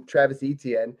more than Travis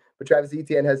Etienne, but Travis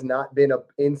Etienne has not been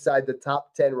inside the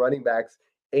top 10 running backs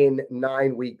in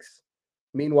 9 weeks.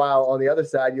 Meanwhile, on the other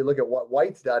side, you look at what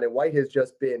White's done, and White has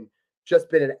just been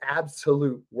an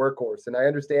absolute workhorse. And I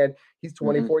understand he's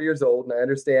 24 years old, and I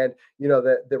understand,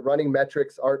 that the running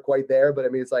metrics aren't quite there, but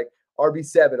it's like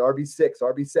RB7, RB6,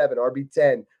 RB7,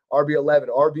 RB10, RB11,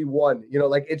 RB1,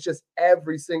 like it's just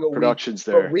every single production's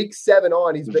week. there. From week 7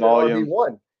 on, he's been an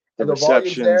RB1. And the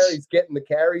volume's there. He's getting the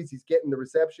carries. He's getting the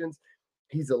receptions.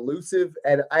 He's elusive.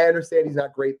 And I understand he's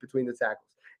not great between the tackles.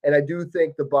 And I do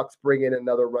think the Bucs bring in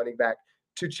another running back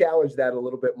to challenge that a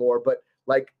little bit more. But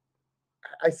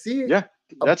I see. Yeah,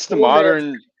 that's the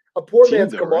modern. A poor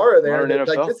man's Kamara right? there.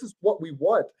 Like this is what we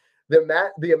want.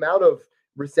 The amount of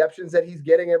receptions that he's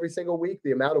getting every single week,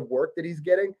 the amount of work that he's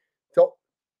getting.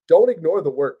 Don't ignore the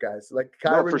work, guys. Like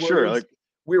Kyren Williams, sure.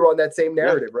 We were on that same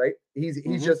narrative, right? He's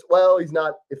just, he's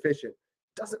not efficient.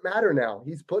 Doesn't matter now.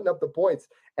 He's putting up the points.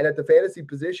 And at the fantasy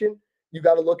position, you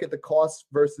got to look at the cost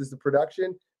versus the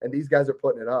production, and these guys are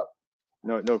putting it up.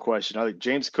 No question. I think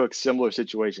James Cook, similar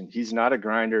situation. He's not a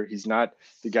grinder. He's not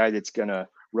the guy that's going to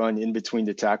run in between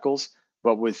the tackles.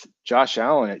 But with Josh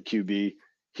Allen at QB,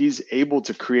 he's able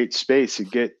to create space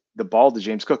and get the ball to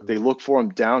James Cook. They look for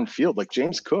him downfield. Like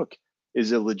James Cook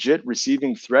is a legit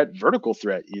receiving threat, vertical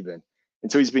threat even.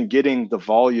 And so he's been getting the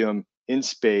volume in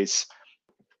space.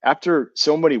 After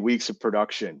so many weeks of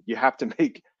production, you have to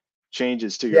make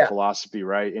changes to your philosophy,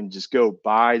 right? And just go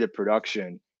buy the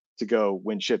production to go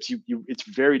win chips. It's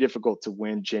very difficult to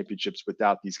win championships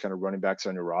without these kind of running backs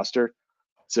on your roster.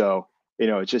 So,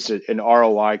 it's just an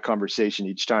ROI conversation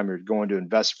each time you're going to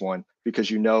invest one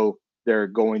because they're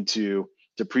going to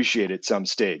depreciate at some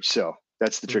stage. So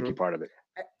that's the tricky part of it.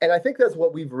 And I think that's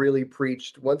what we've really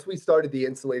preached once we started the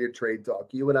insulated trade talk.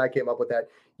 You and I came up with that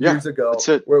years ago,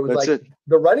 where it was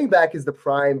the running back is the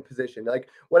prime position. Like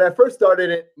when I first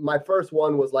started it, my first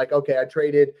one was like, okay, I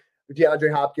traded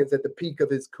DeAndre Hopkins at the peak of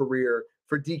his career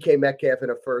for DK Metcalf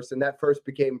in a first, and that first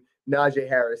became Najee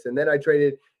Harris. And then I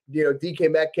traded,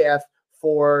 DK Metcalf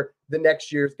for the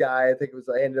next year's guy. I think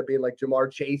I ended up being like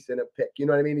Jamar Chase in a pick. You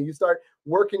know what I mean? And you start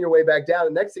working your way back down.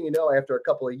 And next thing you know, after a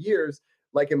couple of years,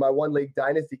 like in my one league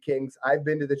Dynasty Kings, I've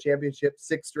been to the championship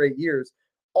 6 straight years,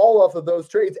 all off of those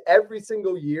trades every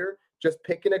single year, just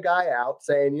picking a guy out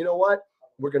saying, you know what,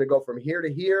 we're going to go from here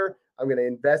to here. I'm going to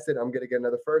invest it. I'm going to get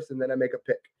another first, and then I make a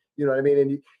pick. You know what I mean?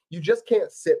 And you just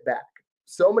can't sit back.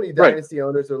 So many Dynasty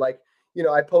owners are like,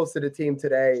 I posted a team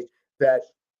today that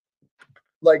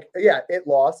it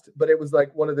lost, but it was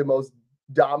like one of the most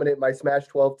dominant, my Smash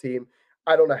 12 team.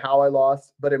 I don't know how I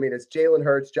lost, but it's Jalen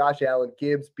Hurts, Josh Allen,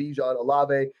 Gibbs, Bijan,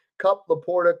 Olave, Kupp,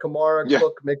 Laporta, Kamara,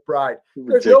 Cook, McBride.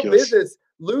 Ridiculous. There's no business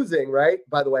losing, right?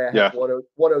 By the way, I Yeah. have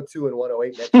 102 and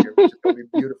 108 next year, which is going to be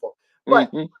beautiful.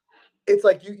 But it's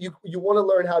like you want to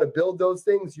learn how to build those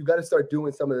things. You got to start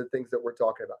doing some of the things that we're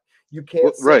talking about. You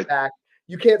can't sit back.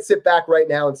 You can't sit back right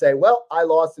now and say, well, I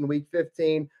lost in week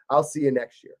 15. I'll see you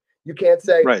next year. You can't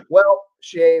say, well,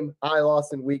 shame, I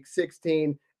lost in week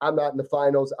 16. I'm not in the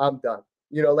finals. I'm done.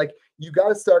 You know, like you got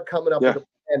to start coming up with a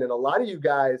plan. And a lot of you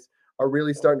guys are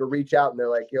really starting to reach out and they're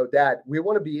like, yo, Dad, we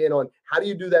want to be in on how do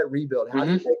you do that rebuild? How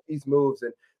do you make these moves?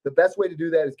 And the best way to do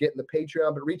that is get in the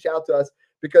Patreon, but reach out to us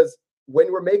because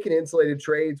when we're making insulated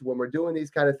trades, when we're doing these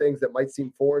kind of things that might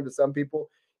seem foreign to some people,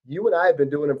 you and I have been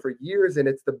doing them for years, and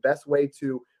it's the best way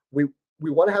to, we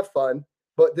want to have fun,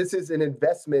 but this is an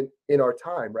investment in our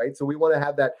time, right? So we want to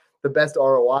have that, the best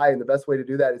ROI, and the best way to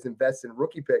do that is invest in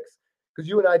rookie picks. Because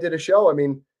you and I did a show, I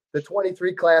mean, the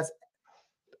 23 class,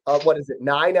 what is it,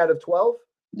 9 out of 12?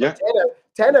 Yeah.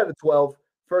 10 out of 12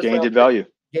 first gained round in value.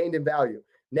 Gained in value.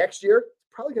 Next year, it's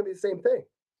probably going to be the same thing.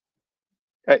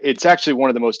 It's actually one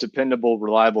of the most dependable,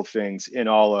 reliable things in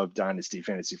all of Dynasty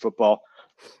Fantasy Football.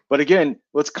 But again,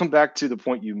 let's come back to the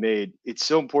point you made. It's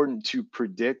so important to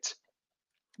predict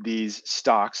these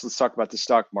stocks. Let's talk about the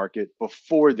stock market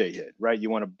before they hit, right? You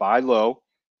want to buy low.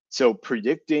 So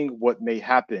predicting what may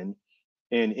happen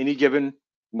in any given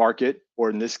market, or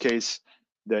in this case,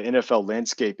 the NFL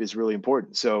landscape, is really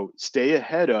important. So stay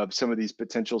ahead of some of these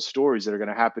potential stories that are going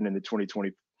to happen in the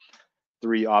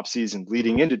 2023 offseason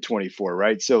leading into 24,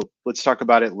 right? So let's talk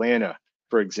about Atlanta,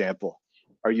 for example.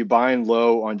 Are you buying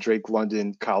low on Drake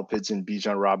London, Kyle Pitts, and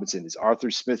Bijan Robinson? Is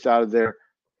Arthur Smith out of there?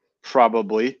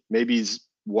 Probably. Maybe he's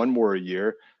one more a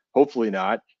year. Hopefully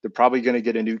not. They're probably going to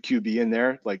get a new QB in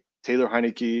there, like Taylor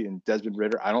Heineke and Desmond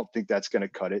Ridder. I don't think that's going to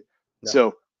cut it. No.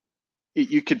 So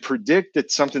you could predict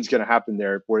that something's going to happen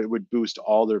there where it would boost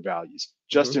all their values.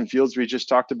 Justin Fields, we just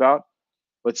talked about.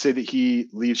 Let's say that he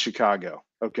leaves Chicago.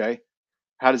 Okay.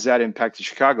 How does that impact the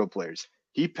Chicago players?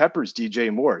 He peppers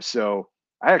DJ Moore. So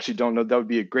I actually don't know. That would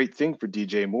be a great thing for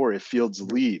DJ Moore if Fields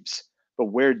leaves. But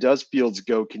where does Fields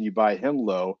go? Can you buy him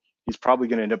low? He's probably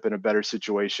going to end up in a better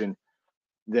situation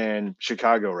than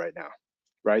Chicago right now,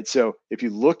 right? So if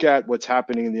you look at what's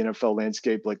happening in the NFL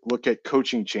landscape, like look at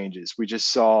coaching changes. We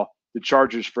just saw the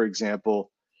Chargers, for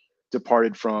example,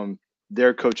 departed from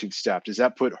their coaching staff. Does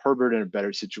that put Herbert in a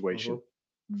better situation?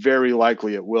 Very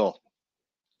likely it will.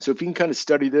 So if you can kind of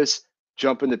study this,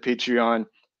 jump into Patreon,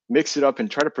 mix it up and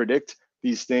try to predict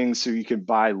these things so you can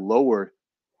buy lower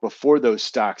before those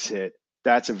stocks hit,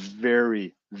 that's a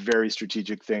very, very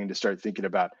strategic thing to start thinking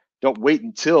about. Don't wait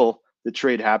until the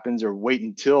trade happens or wait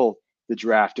until the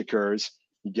draft occurs.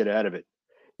 You get ahead of it.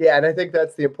 Yeah, and I think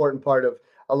that's the important part of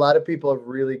a lot of people have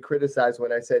really criticized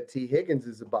when I said T. Higgins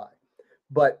is a buy.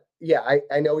 But yeah,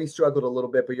 I know he struggled a little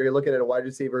bit, but you're looking at a wide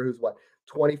receiver who's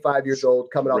 25 years old,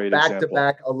 coming off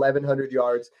back-to-back 1,100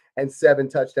 yards and 7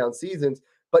 touchdown seasons.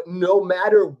 But no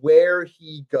matter where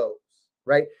he goes,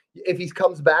 right? If he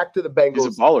comes back to the Bengals,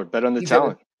 he's a baller. Bet on the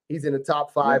talent. He's in a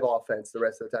top 5 offense the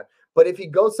rest of the time. But if he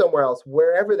goes somewhere else,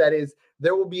 wherever that is,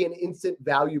 there will be an instant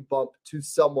value bump to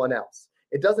someone else.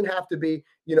 It doesn't have to be,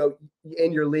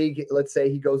 in your league. Let's say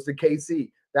he goes to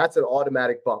KC. That's an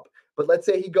automatic bump. But let's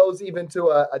say he goes even to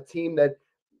a team that,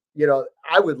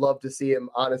 I would love to see him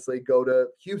honestly go to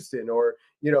Houston or,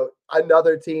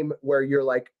 another team where you're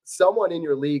like, someone in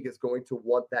your league is going to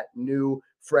want that new,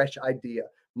 fresh idea.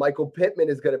 Michael Pittman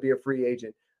is going to be a free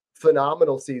agent.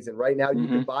 Phenomenal season. Right now, you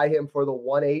can buy him for the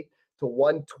 1.8 to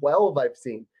 112 I've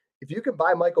seen. If you can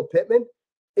buy Michael Pittman,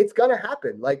 it's going to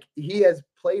happen. Like, he has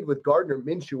played with Gardner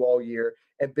Minshew all year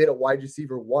and been a wide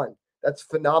receiver 1. That's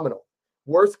phenomenal.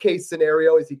 Worst case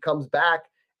scenario is he comes back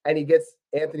and he gets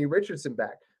Anthony Richardson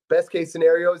back. Best case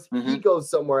scenario is he goes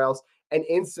somewhere else and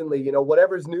instantly,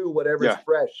 whatever's new, whatever's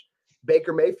fresh.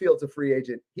 Baker Mayfield's a free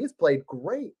agent. He's played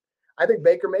great. I think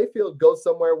Baker Mayfield goes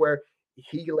somewhere where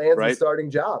he lands a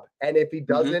starting job. And if he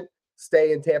doesn't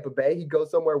stay in Tampa Bay, he goes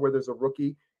somewhere where there's a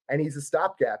rookie and he's a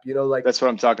stopgap. That's what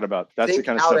I'm talking about. That's the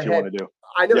kind of stuff you want to do.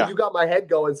 I know you got my head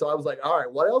going, so I was like, all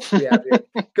right, what else do we have here?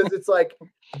 Because it's like,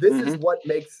 this is what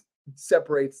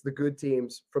separates the good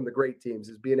teams from the great teams,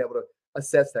 is being able to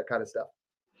assess that kind of stuff.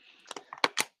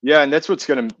 Yeah, and that's what's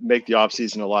going to make the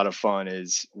offseason a lot of fun,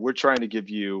 is we're trying to give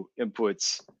you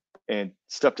inputs and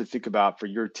stuff to think about for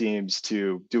your teams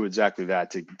to do exactly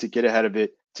that, to get ahead of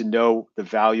it, to know the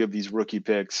value of these rookie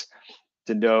picks,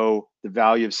 to know the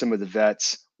value of some of the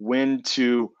vets, when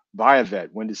to buy a vet,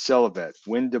 when to sell a vet,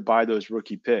 when to buy those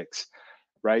rookie picks,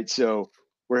 right? So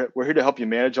we're here to help you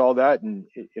manage all that. And,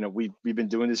 we've been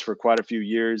doing this for quite a few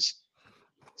years.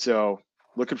 So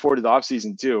looking forward to the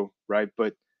offseason too, right?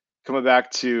 But coming back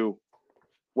to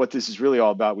what this is really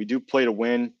all about, we do play to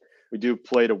win. We do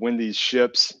play to win these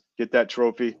ships, get that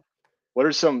trophy. What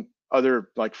are some other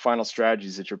like final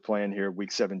strategies that you're playing here,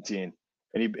 week 17?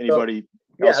 Anybody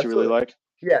else you really like?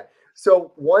 Yeah.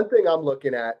 So one thing I'm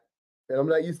looking at, and I'm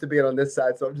not used to being on this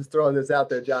side, so I'm just throwing this out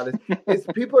there, John, is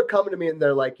people are coming to me and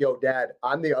they're like, yo, Dad,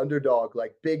 I'm the underdog,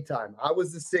 like big time. I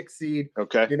was the 6th seed.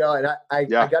 Okay. And I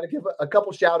got to give a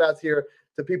couple shout outs here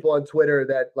to people on Twitter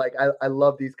that like, I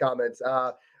love these comments.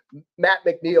 Matt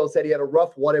McNeil said he had a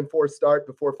rough 1-4 start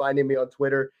before finding me on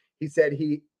Twitter. He said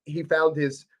he found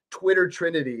his Twitter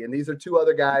Trinity, and these are 2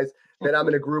 other guys that I'm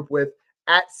in a group with,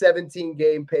 at 17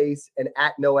 game pace and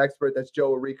at no expert. That's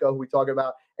Joe Arico, who we talking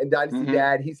about, and Dynasty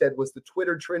Dad. He said was the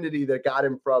Twitter Trinity that got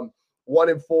him from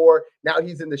 1-4. Now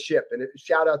he's in the ship, and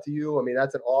shout out to you. I mean,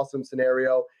 that's an awesome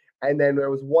scenario. And then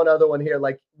there was one other one here.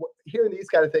 Like hearing these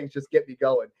kind of things just get me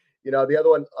going. The other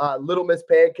one, Little Miss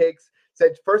Pancakes,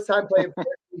 said first time playing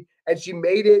fantasy, and she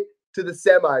made it to the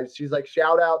semis. She's like,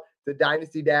 shout out to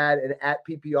Dynasty Dad and at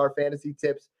PPR Fantasy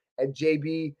Tips and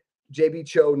JB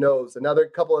Cho knows. Another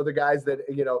couple other guys that,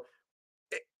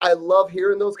 I love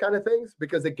hearing those kind of things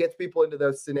because it gets people into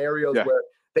those scenarios where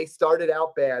they started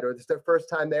out bad or it's their first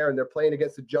time there and they're playing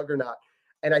against a juggernaut.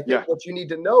 And I think what you need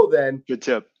to know then good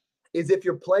tip is if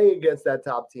you're playing against that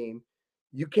top team,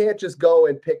 you can't just go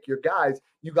and pick your guys.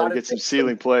 You got to get some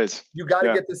ceiling plays. You got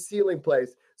to get the ceiling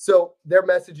plays. So they're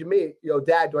messaging me,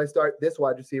 Dad, do I start this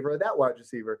wide receiver or that wide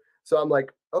receiver? So I'm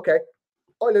like, okay,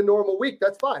 on a normal week,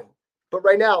 that's fine. But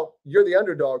right now, you're the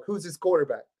underdog. Who's his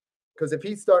quarterback? Because if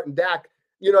he's starting Dak,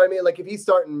 you know what I mean? Like if he's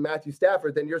starting Matthew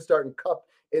Stafford, then you're starting Kupp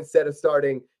instead of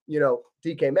starting,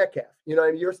 DK Metcalf. You know what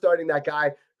I mean? You're starting that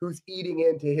guy who's eating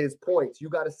into his points. You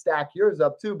got to stack yours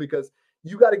up too because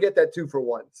you got to get that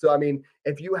 2-for-1. So, I mean,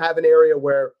 if you have an area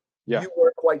where you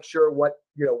weren't quite sure what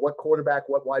quarterback,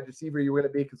 what wide receiver you were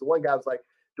going to be, because the one guy was like,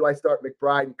 do I start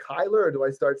McBride and Kyler or do I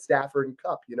start Stafford and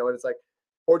Kupp? And it's like,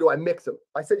 or do I mix them?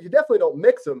 I said, you definitely don't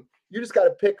mix them. You just got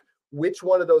to pick which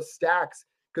one of those stacks,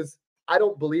 because I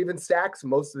don't believe in stacks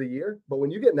most of the year. But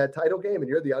when you get in that title game and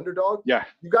you're the underdog,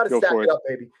 you got to stack it up,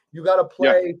 baby. You got to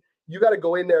play. You got to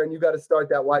go in there and you got to start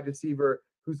that wide receiver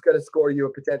who's going to score you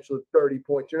a potential of 30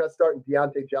 points. You're not starting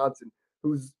Deontay Johnson,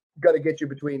 who's going to get you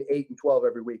between 8 and 12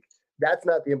 every week. That's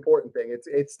not the important thing.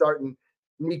 It's starting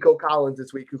Nico Collins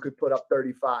this week, who could put up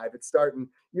 35. It's starting,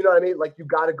 you know what I mean? Like you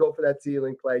got to go for that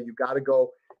ceiling play. You got to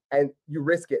go and you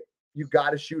risk it. You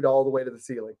got to shoot all the way to the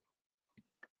ceiling.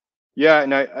 Yeah,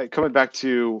 and I coming back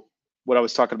to what I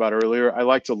was talking about earlier, I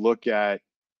like to look at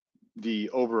the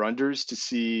over-unders to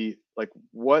see like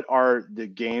what are the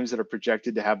games that are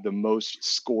projected to have the most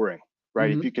scoring,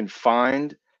 right? If you can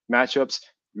find matchups,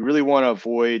 you really want to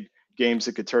avoid games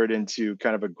that could turn into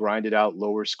kind of a grinded out,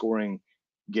 lower scoring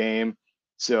game.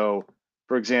 So,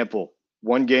 for example,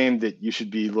 one game that you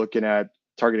should be looking at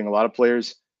targeting a lot of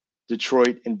players,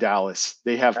 Detroit and Dallas.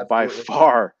 They have by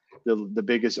far the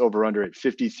biggest over-under at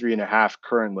 53.5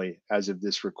 currently as of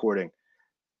this recording.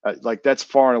 Like that's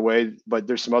far and away, but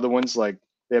there's some other ones like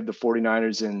they have the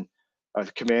 49ers and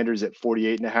Commanders at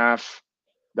 48.5.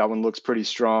 That one looks pretty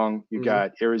strong. You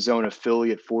got Arizona,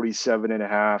 Philly at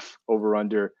 47.5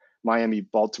 over-under. Miami,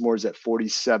 Baltimore's at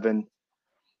 47.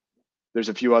 There's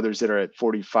a few others that are at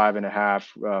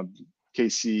 45.5.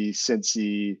 KC,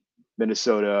 Cincy,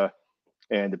 Minnesota,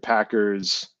 and the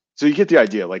Packers. So you get the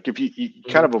idea. Like if you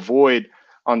kind of avoid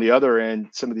on the other end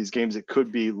some of these games that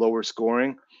could be lower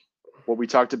scoring. What we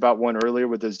talked about one earlier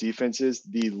with those defenses,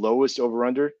 the lowest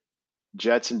over-under,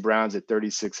 Jets and Browns at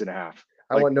 36.5.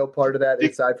 I want no part of that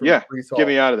aside from Breece Hall. Get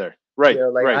me out of there. Right,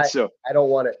 right. I don't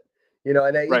want it.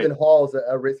 And even Hall's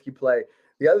a risky play.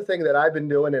 The other thing that I've been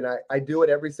doing, and I do it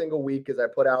every single week, is I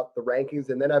put out the rankings,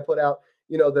 and then I put out,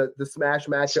 the smash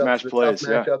matchups, smash plays,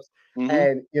 matchups.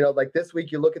 And, like this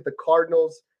week, you look at the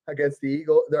Cardinals against the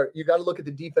Eagles. You got to look at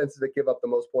the defenses that give up the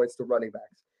most points to running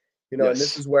backs. And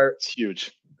this is where it's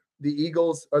huge. The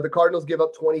Eagles or the Cardinals give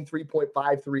up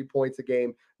 23.53 points a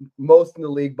game, most in the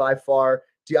league by far.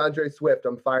 DeAndre Swift,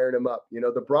 I'm firing him up.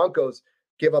 The Broncos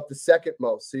give up the second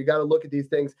most. So you got to look at these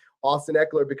things. Austin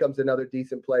Eckler becomes another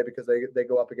decent play because they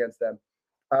go up against them.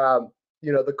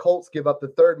 The Colts give up the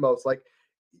third most. Like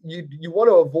you want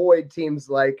to avoid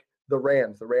teams like the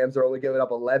Rams. The Rams are only giving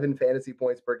up 11 fantasy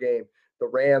points per game. The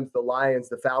Rams, the Lions,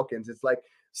 the Falcons. It's like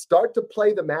start to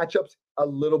play the matchups a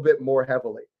little bit more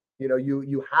heavily.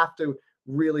 You have to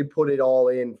really put it all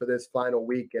in for this final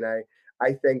week. And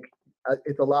I think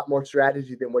it's a lot more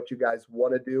strategy than what you guys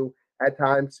want to do at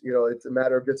times. It's a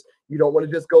matter of just, you don't want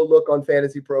to just go look on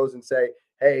Fantasy Pros and say,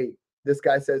 hey, this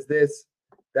guy says this,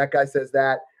 that guy says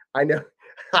that. I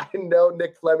know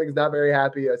Nick Fleming's not very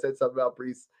happy. I said something about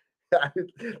Breece.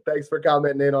 Thanks for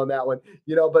commenting in on that one.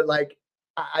 But like,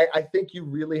 I think you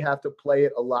really have to play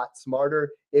it a lot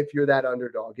smarter if you're that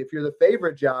underdog. If you're the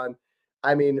favorite, John,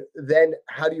 I mean, then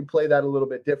how do you play that a little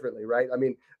bit differently, right? I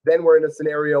mean, then we're in a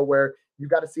scenario where you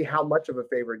got to see how much of a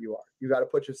favorite you are. You got to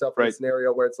put yourself in a Right.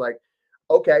 scenario where it's like,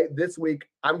 okay, this week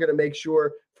I'm going to make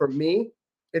sure for me,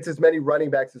 it's as many running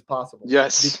backs as possible.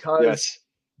 Yes.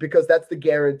 Because that's the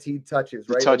guaranteed touches,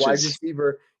 The right? touches. The wide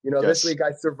receiver, this Yes. week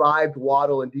I survived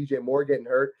Waddle and DJ Moore getting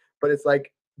hurt, but it's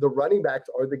like the running backs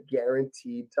are the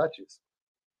guaranteed touches.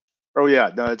 Oh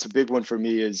yeah, no, it's a big one for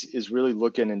me is really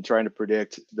looking and trying to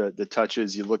predict the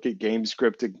touches. You look at game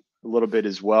script a little bit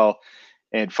as well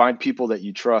and find people that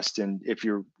you trust. And if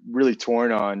you're really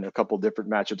torn on a couple different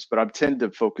matchups, but I tend to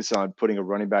focus on putting a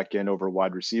running back in over a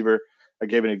wide receiver. I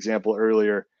gave an example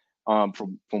earlier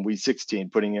from week 16,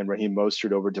 putting in Raheem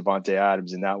Mostert over Devontae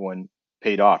Adams, and that one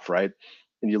paid off, right?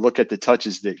 And you look at the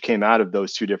touches that came out of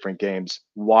those two different games,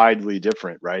 widely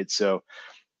different, right? So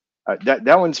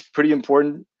that one's pretty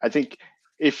important. I think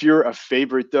if you're a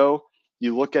favorite, though,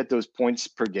 you look at those points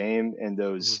per game and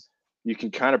those you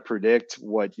can kind of predict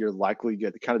what you're likely to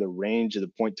get, kind of the range of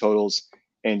the point totals,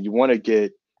 and you want to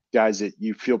get guys that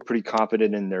you feel pretty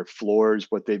confident in their floors,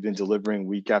 what they've been delivering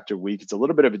week after week. It's a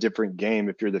little bit of a different game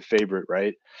if you're the favorite,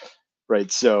 right?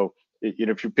 Right. So,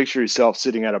 if you picture yourself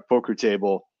sitting at a poker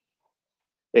table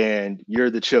and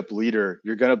you're the chip leader,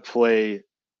 you're going to play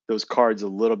those cards a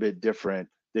little bit different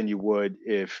than you would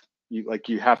if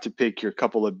you have to pick your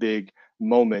couple of big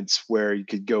moments where you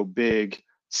could go big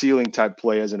ceiling type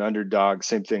play as an underdog.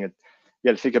 Same thing. You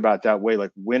got to think about that way.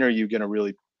 Like, when are you going to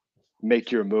really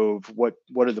make your move? What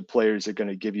are the players that are going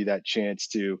to give you that chance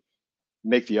to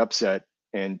make the upset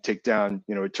and take down,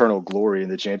 eternal glory in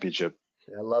the championship?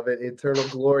 I love it. Eternal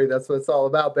glory. That's what it's all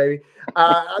about, baby.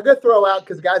 I'm going to throw out,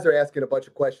 because guys are asking a bunch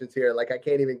of questions here. Like, I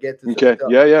can't even get to some Okay.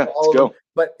 stuff. Yeah. Let's go.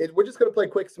 But we're just going to play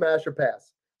quick smash or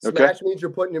pass. Smash means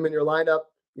you're putting them in your lineup,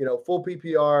 full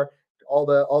PPR, all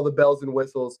the bells and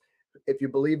whistles. If you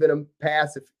believe in them,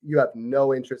 pass if you have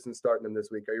no interest in starting them this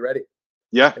week. Are you ready?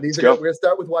 Yeah. And we're going to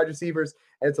start with wide receivers,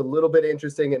 and it's a little bit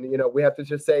interesting. And, we have to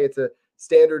just say it's a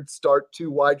standard start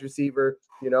to wide receiver.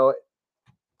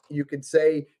 You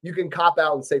can cop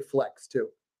out and say flex too.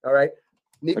 All right.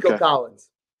 Nico Collins.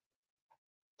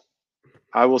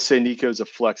 I will say Nico's a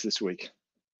flex this week.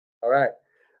 All right.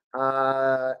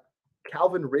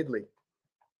 Calvin Ridley.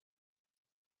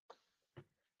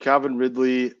 I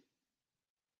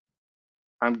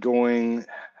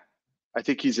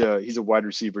think he's a wide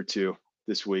receiver too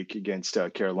this week against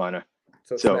Carolina.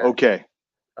 So All right.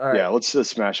 Yeah, let's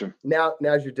smash him.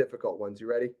 Now's your difficult ones. You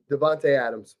ready? Devontae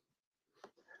Adams.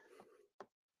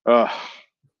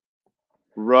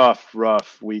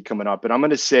 Rough week coming up, but I'm going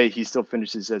to say he still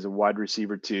finishes as a wide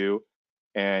receiver too,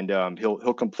 and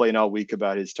he'll complain all week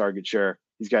about his target share.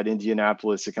 He's got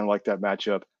Indianapolis. I kind of like that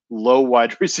matchup. Low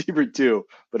wide receiver too,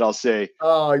 but I'll say,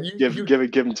 give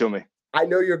him to me. I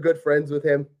know you're good friends with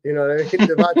him. You know what I mean?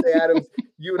 Devontae Adams,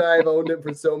 you and I have owned him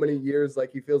for so many years.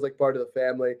 Like, he feels like part of the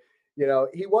family.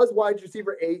 He was wide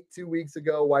receiver 8 2 weeks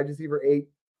ago, wide receiver 8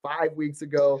 5 weeks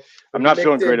ago. I'm not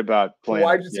feeling great about playing.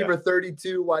 Wide receiver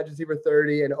 32, wide receiver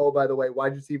 30, and oh, by the way,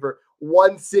 wide receiver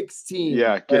 116.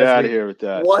 Yeah, get out of here with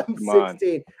that.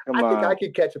 116. I think I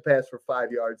could catch a pass for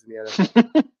 5 yards in the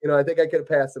NFL. I think I could have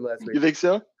passed him last week. You think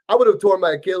so? I would have torn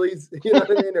my Achilles, you know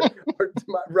what I mean? Or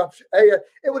my rough. It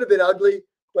would have been ugly,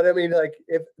 but I mean, like,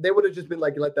 if they would have just been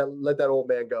like, let that old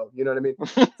man go. You know what I mean?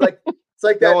 It's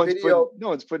like that video. No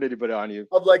one's putting anybody on you.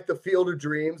 Of like the Field of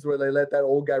Dreams where they let that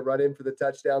old guy run in for the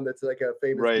touchdown. That's like a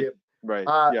famous gift. Right.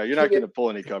 Yeah, you're not going to pull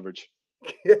any coverage.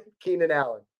 Keenan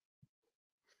Allen.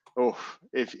 Oh,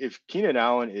 if Keenan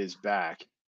Allen is back,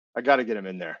 I got to get him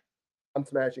in there. I'm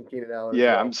smashing Keenan Allen.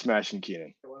 Yeah, I'm smashing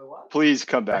Keenan. Please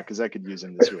come back, because I could use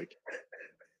him this week.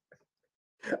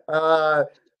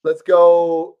 Let's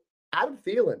go Adam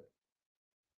Thielen.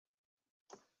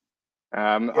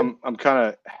 I'm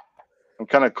kind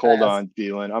of cold on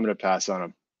Thielen. I'm going to pass on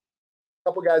him. A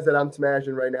couple guys that I'm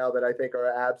smashing right now that I think are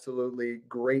absolutely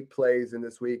great plays in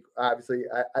this week. Obviously,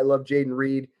 I love Jaden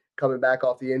Reed coming back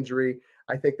off the injury.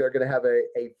 I think they're going to have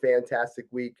a fantastic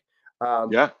week.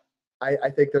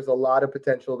 I think there's a lot of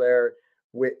potential there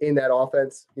in that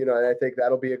offense, and I think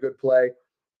that'll be a good play.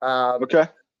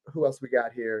 Who else we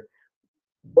got here?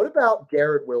 What about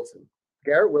Garrett Wilson?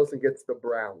 Garrett Wilson gets the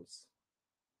Browns.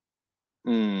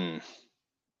 Man,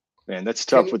 that's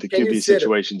tough with the QB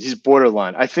situations. He's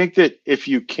borderline. I think that if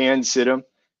you can sit him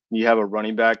and you have a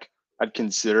running back, I'd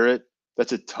consider it.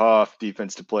 That's a tough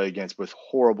defense to play against with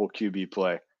horrible QB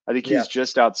play. I think he's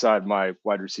just outside my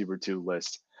wide receiver 2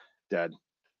 list, Dad.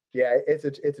 Yeah, it's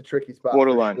a tricky spot.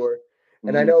 Borderline. For sure.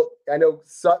 And I know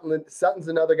Sutton's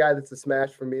another guy that's a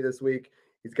smash for me this week.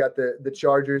 He's got the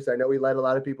Chargers. I know he let a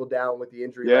lot of people down with the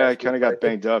injury. Yeah, he kind of got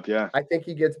banged up. Yeah. I think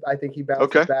he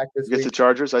bounces back this week. Gets the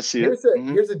Chargers. I see it.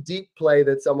 Here's a deep play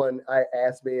that someone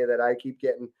asked me that I keep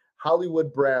getting.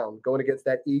 Hollywood Brown going against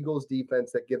that Eagles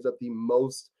defense that gives up the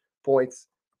most points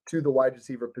to the wide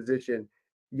receiver position.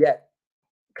 Yet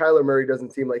Kyler Murray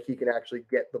doesn't seem like he can actually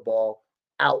get the ball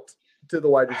out to the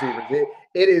wide receivers.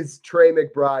 It is Trey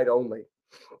McBride only.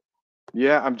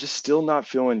 Yeah, I'm just still not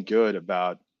feeling good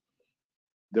about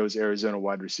those Arizona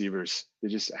wide receivers. They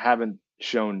just haven't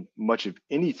shown much of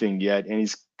anything yet, and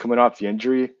he's coming off the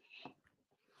injury.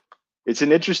 It's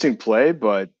an interesting play,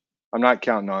 but I'm not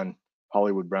counting on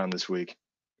Hollywood Brown this week.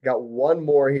 Got one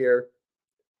more here.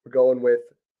 We're going with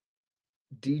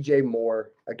DJ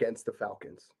Moore against the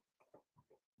Falcons.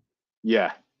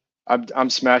 Yeah, I'm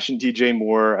smashing DJ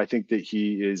Moore. I think that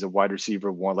he is a wide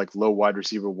receiver one, like low wide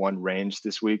receiver one range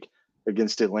this week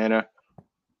against Atlanta.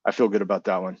 I feel good about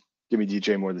that one. Give me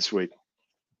DJ Moore this week.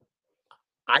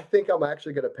 I think I'm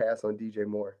actually going to pass on DJ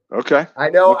Moore. Okay. I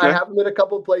know I have him in a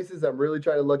couple of places. I'm really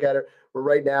trying to look at it. But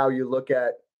right now, you look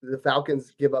at the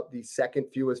Falcons give up the second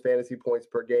fewest fantasy points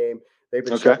per game. They've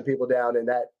been shutting people down, and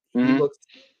that he looks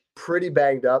pretty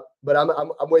banged up. But I'm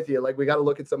with you. Like, we got to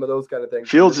look at some of those kind of things.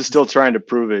 Fields is still trying to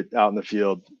prove it out in the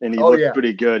field, and he looked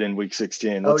pretty good in Week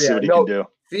 16. Let's see what he can do.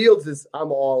 Fields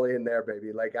I'm all in there,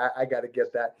 baby. Like, I got to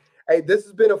get that. Hey, this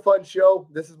has been a fun show.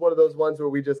 This is one of those ones where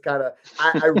we just kind of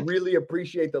I really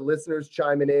appreciate the listeners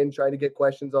chiming in, trying to get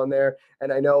questions on there.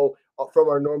 And I know from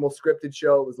our normal scripted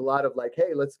show, it was a lot of like,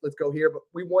 hey, let's go here. But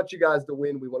we want you guys to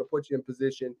win. We want to put you in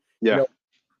position. Yeah. You know,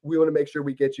 we want to make sure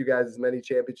we get you guys as many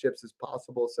championships as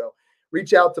possible. So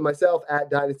reach out to myself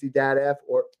at DynastyDadF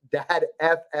or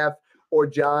DadFF or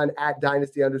John at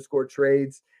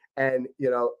Dynasty_trades. And,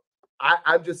 you know,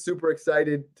 I'm just super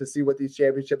excited to see what these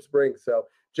championships bring. So,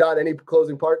 John, any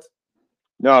closing parts?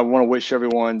 No, I want to wish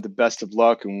everyone the best of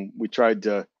luck. And we tried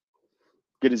to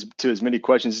get to as many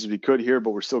questions as we could here,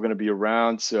 but we're still going to be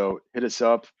around. So hit us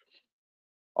up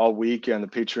all week on the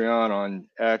Patreon, on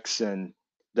X, and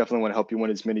definitely want to help you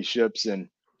win as many ships. And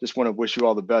just want to wish you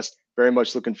all the best. Very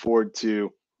much looking forward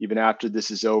to, even after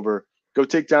this is over, go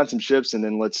take down some ships, and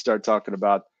then let's start talking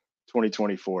about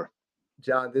 2024.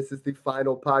 John, this is the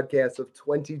final podcast of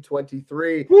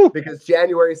 2023 Woo! Because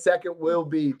January 2nd will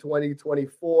be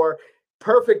 2024.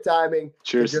 Perfect timing.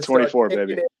 Cheers to 24,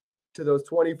 baby. To those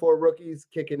 24 rookies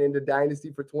kicking into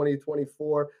Dynasty for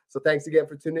 2024. So thanks again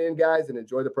for tuning in, guys, and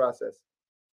enjoy the process.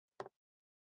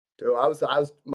 Dude, I was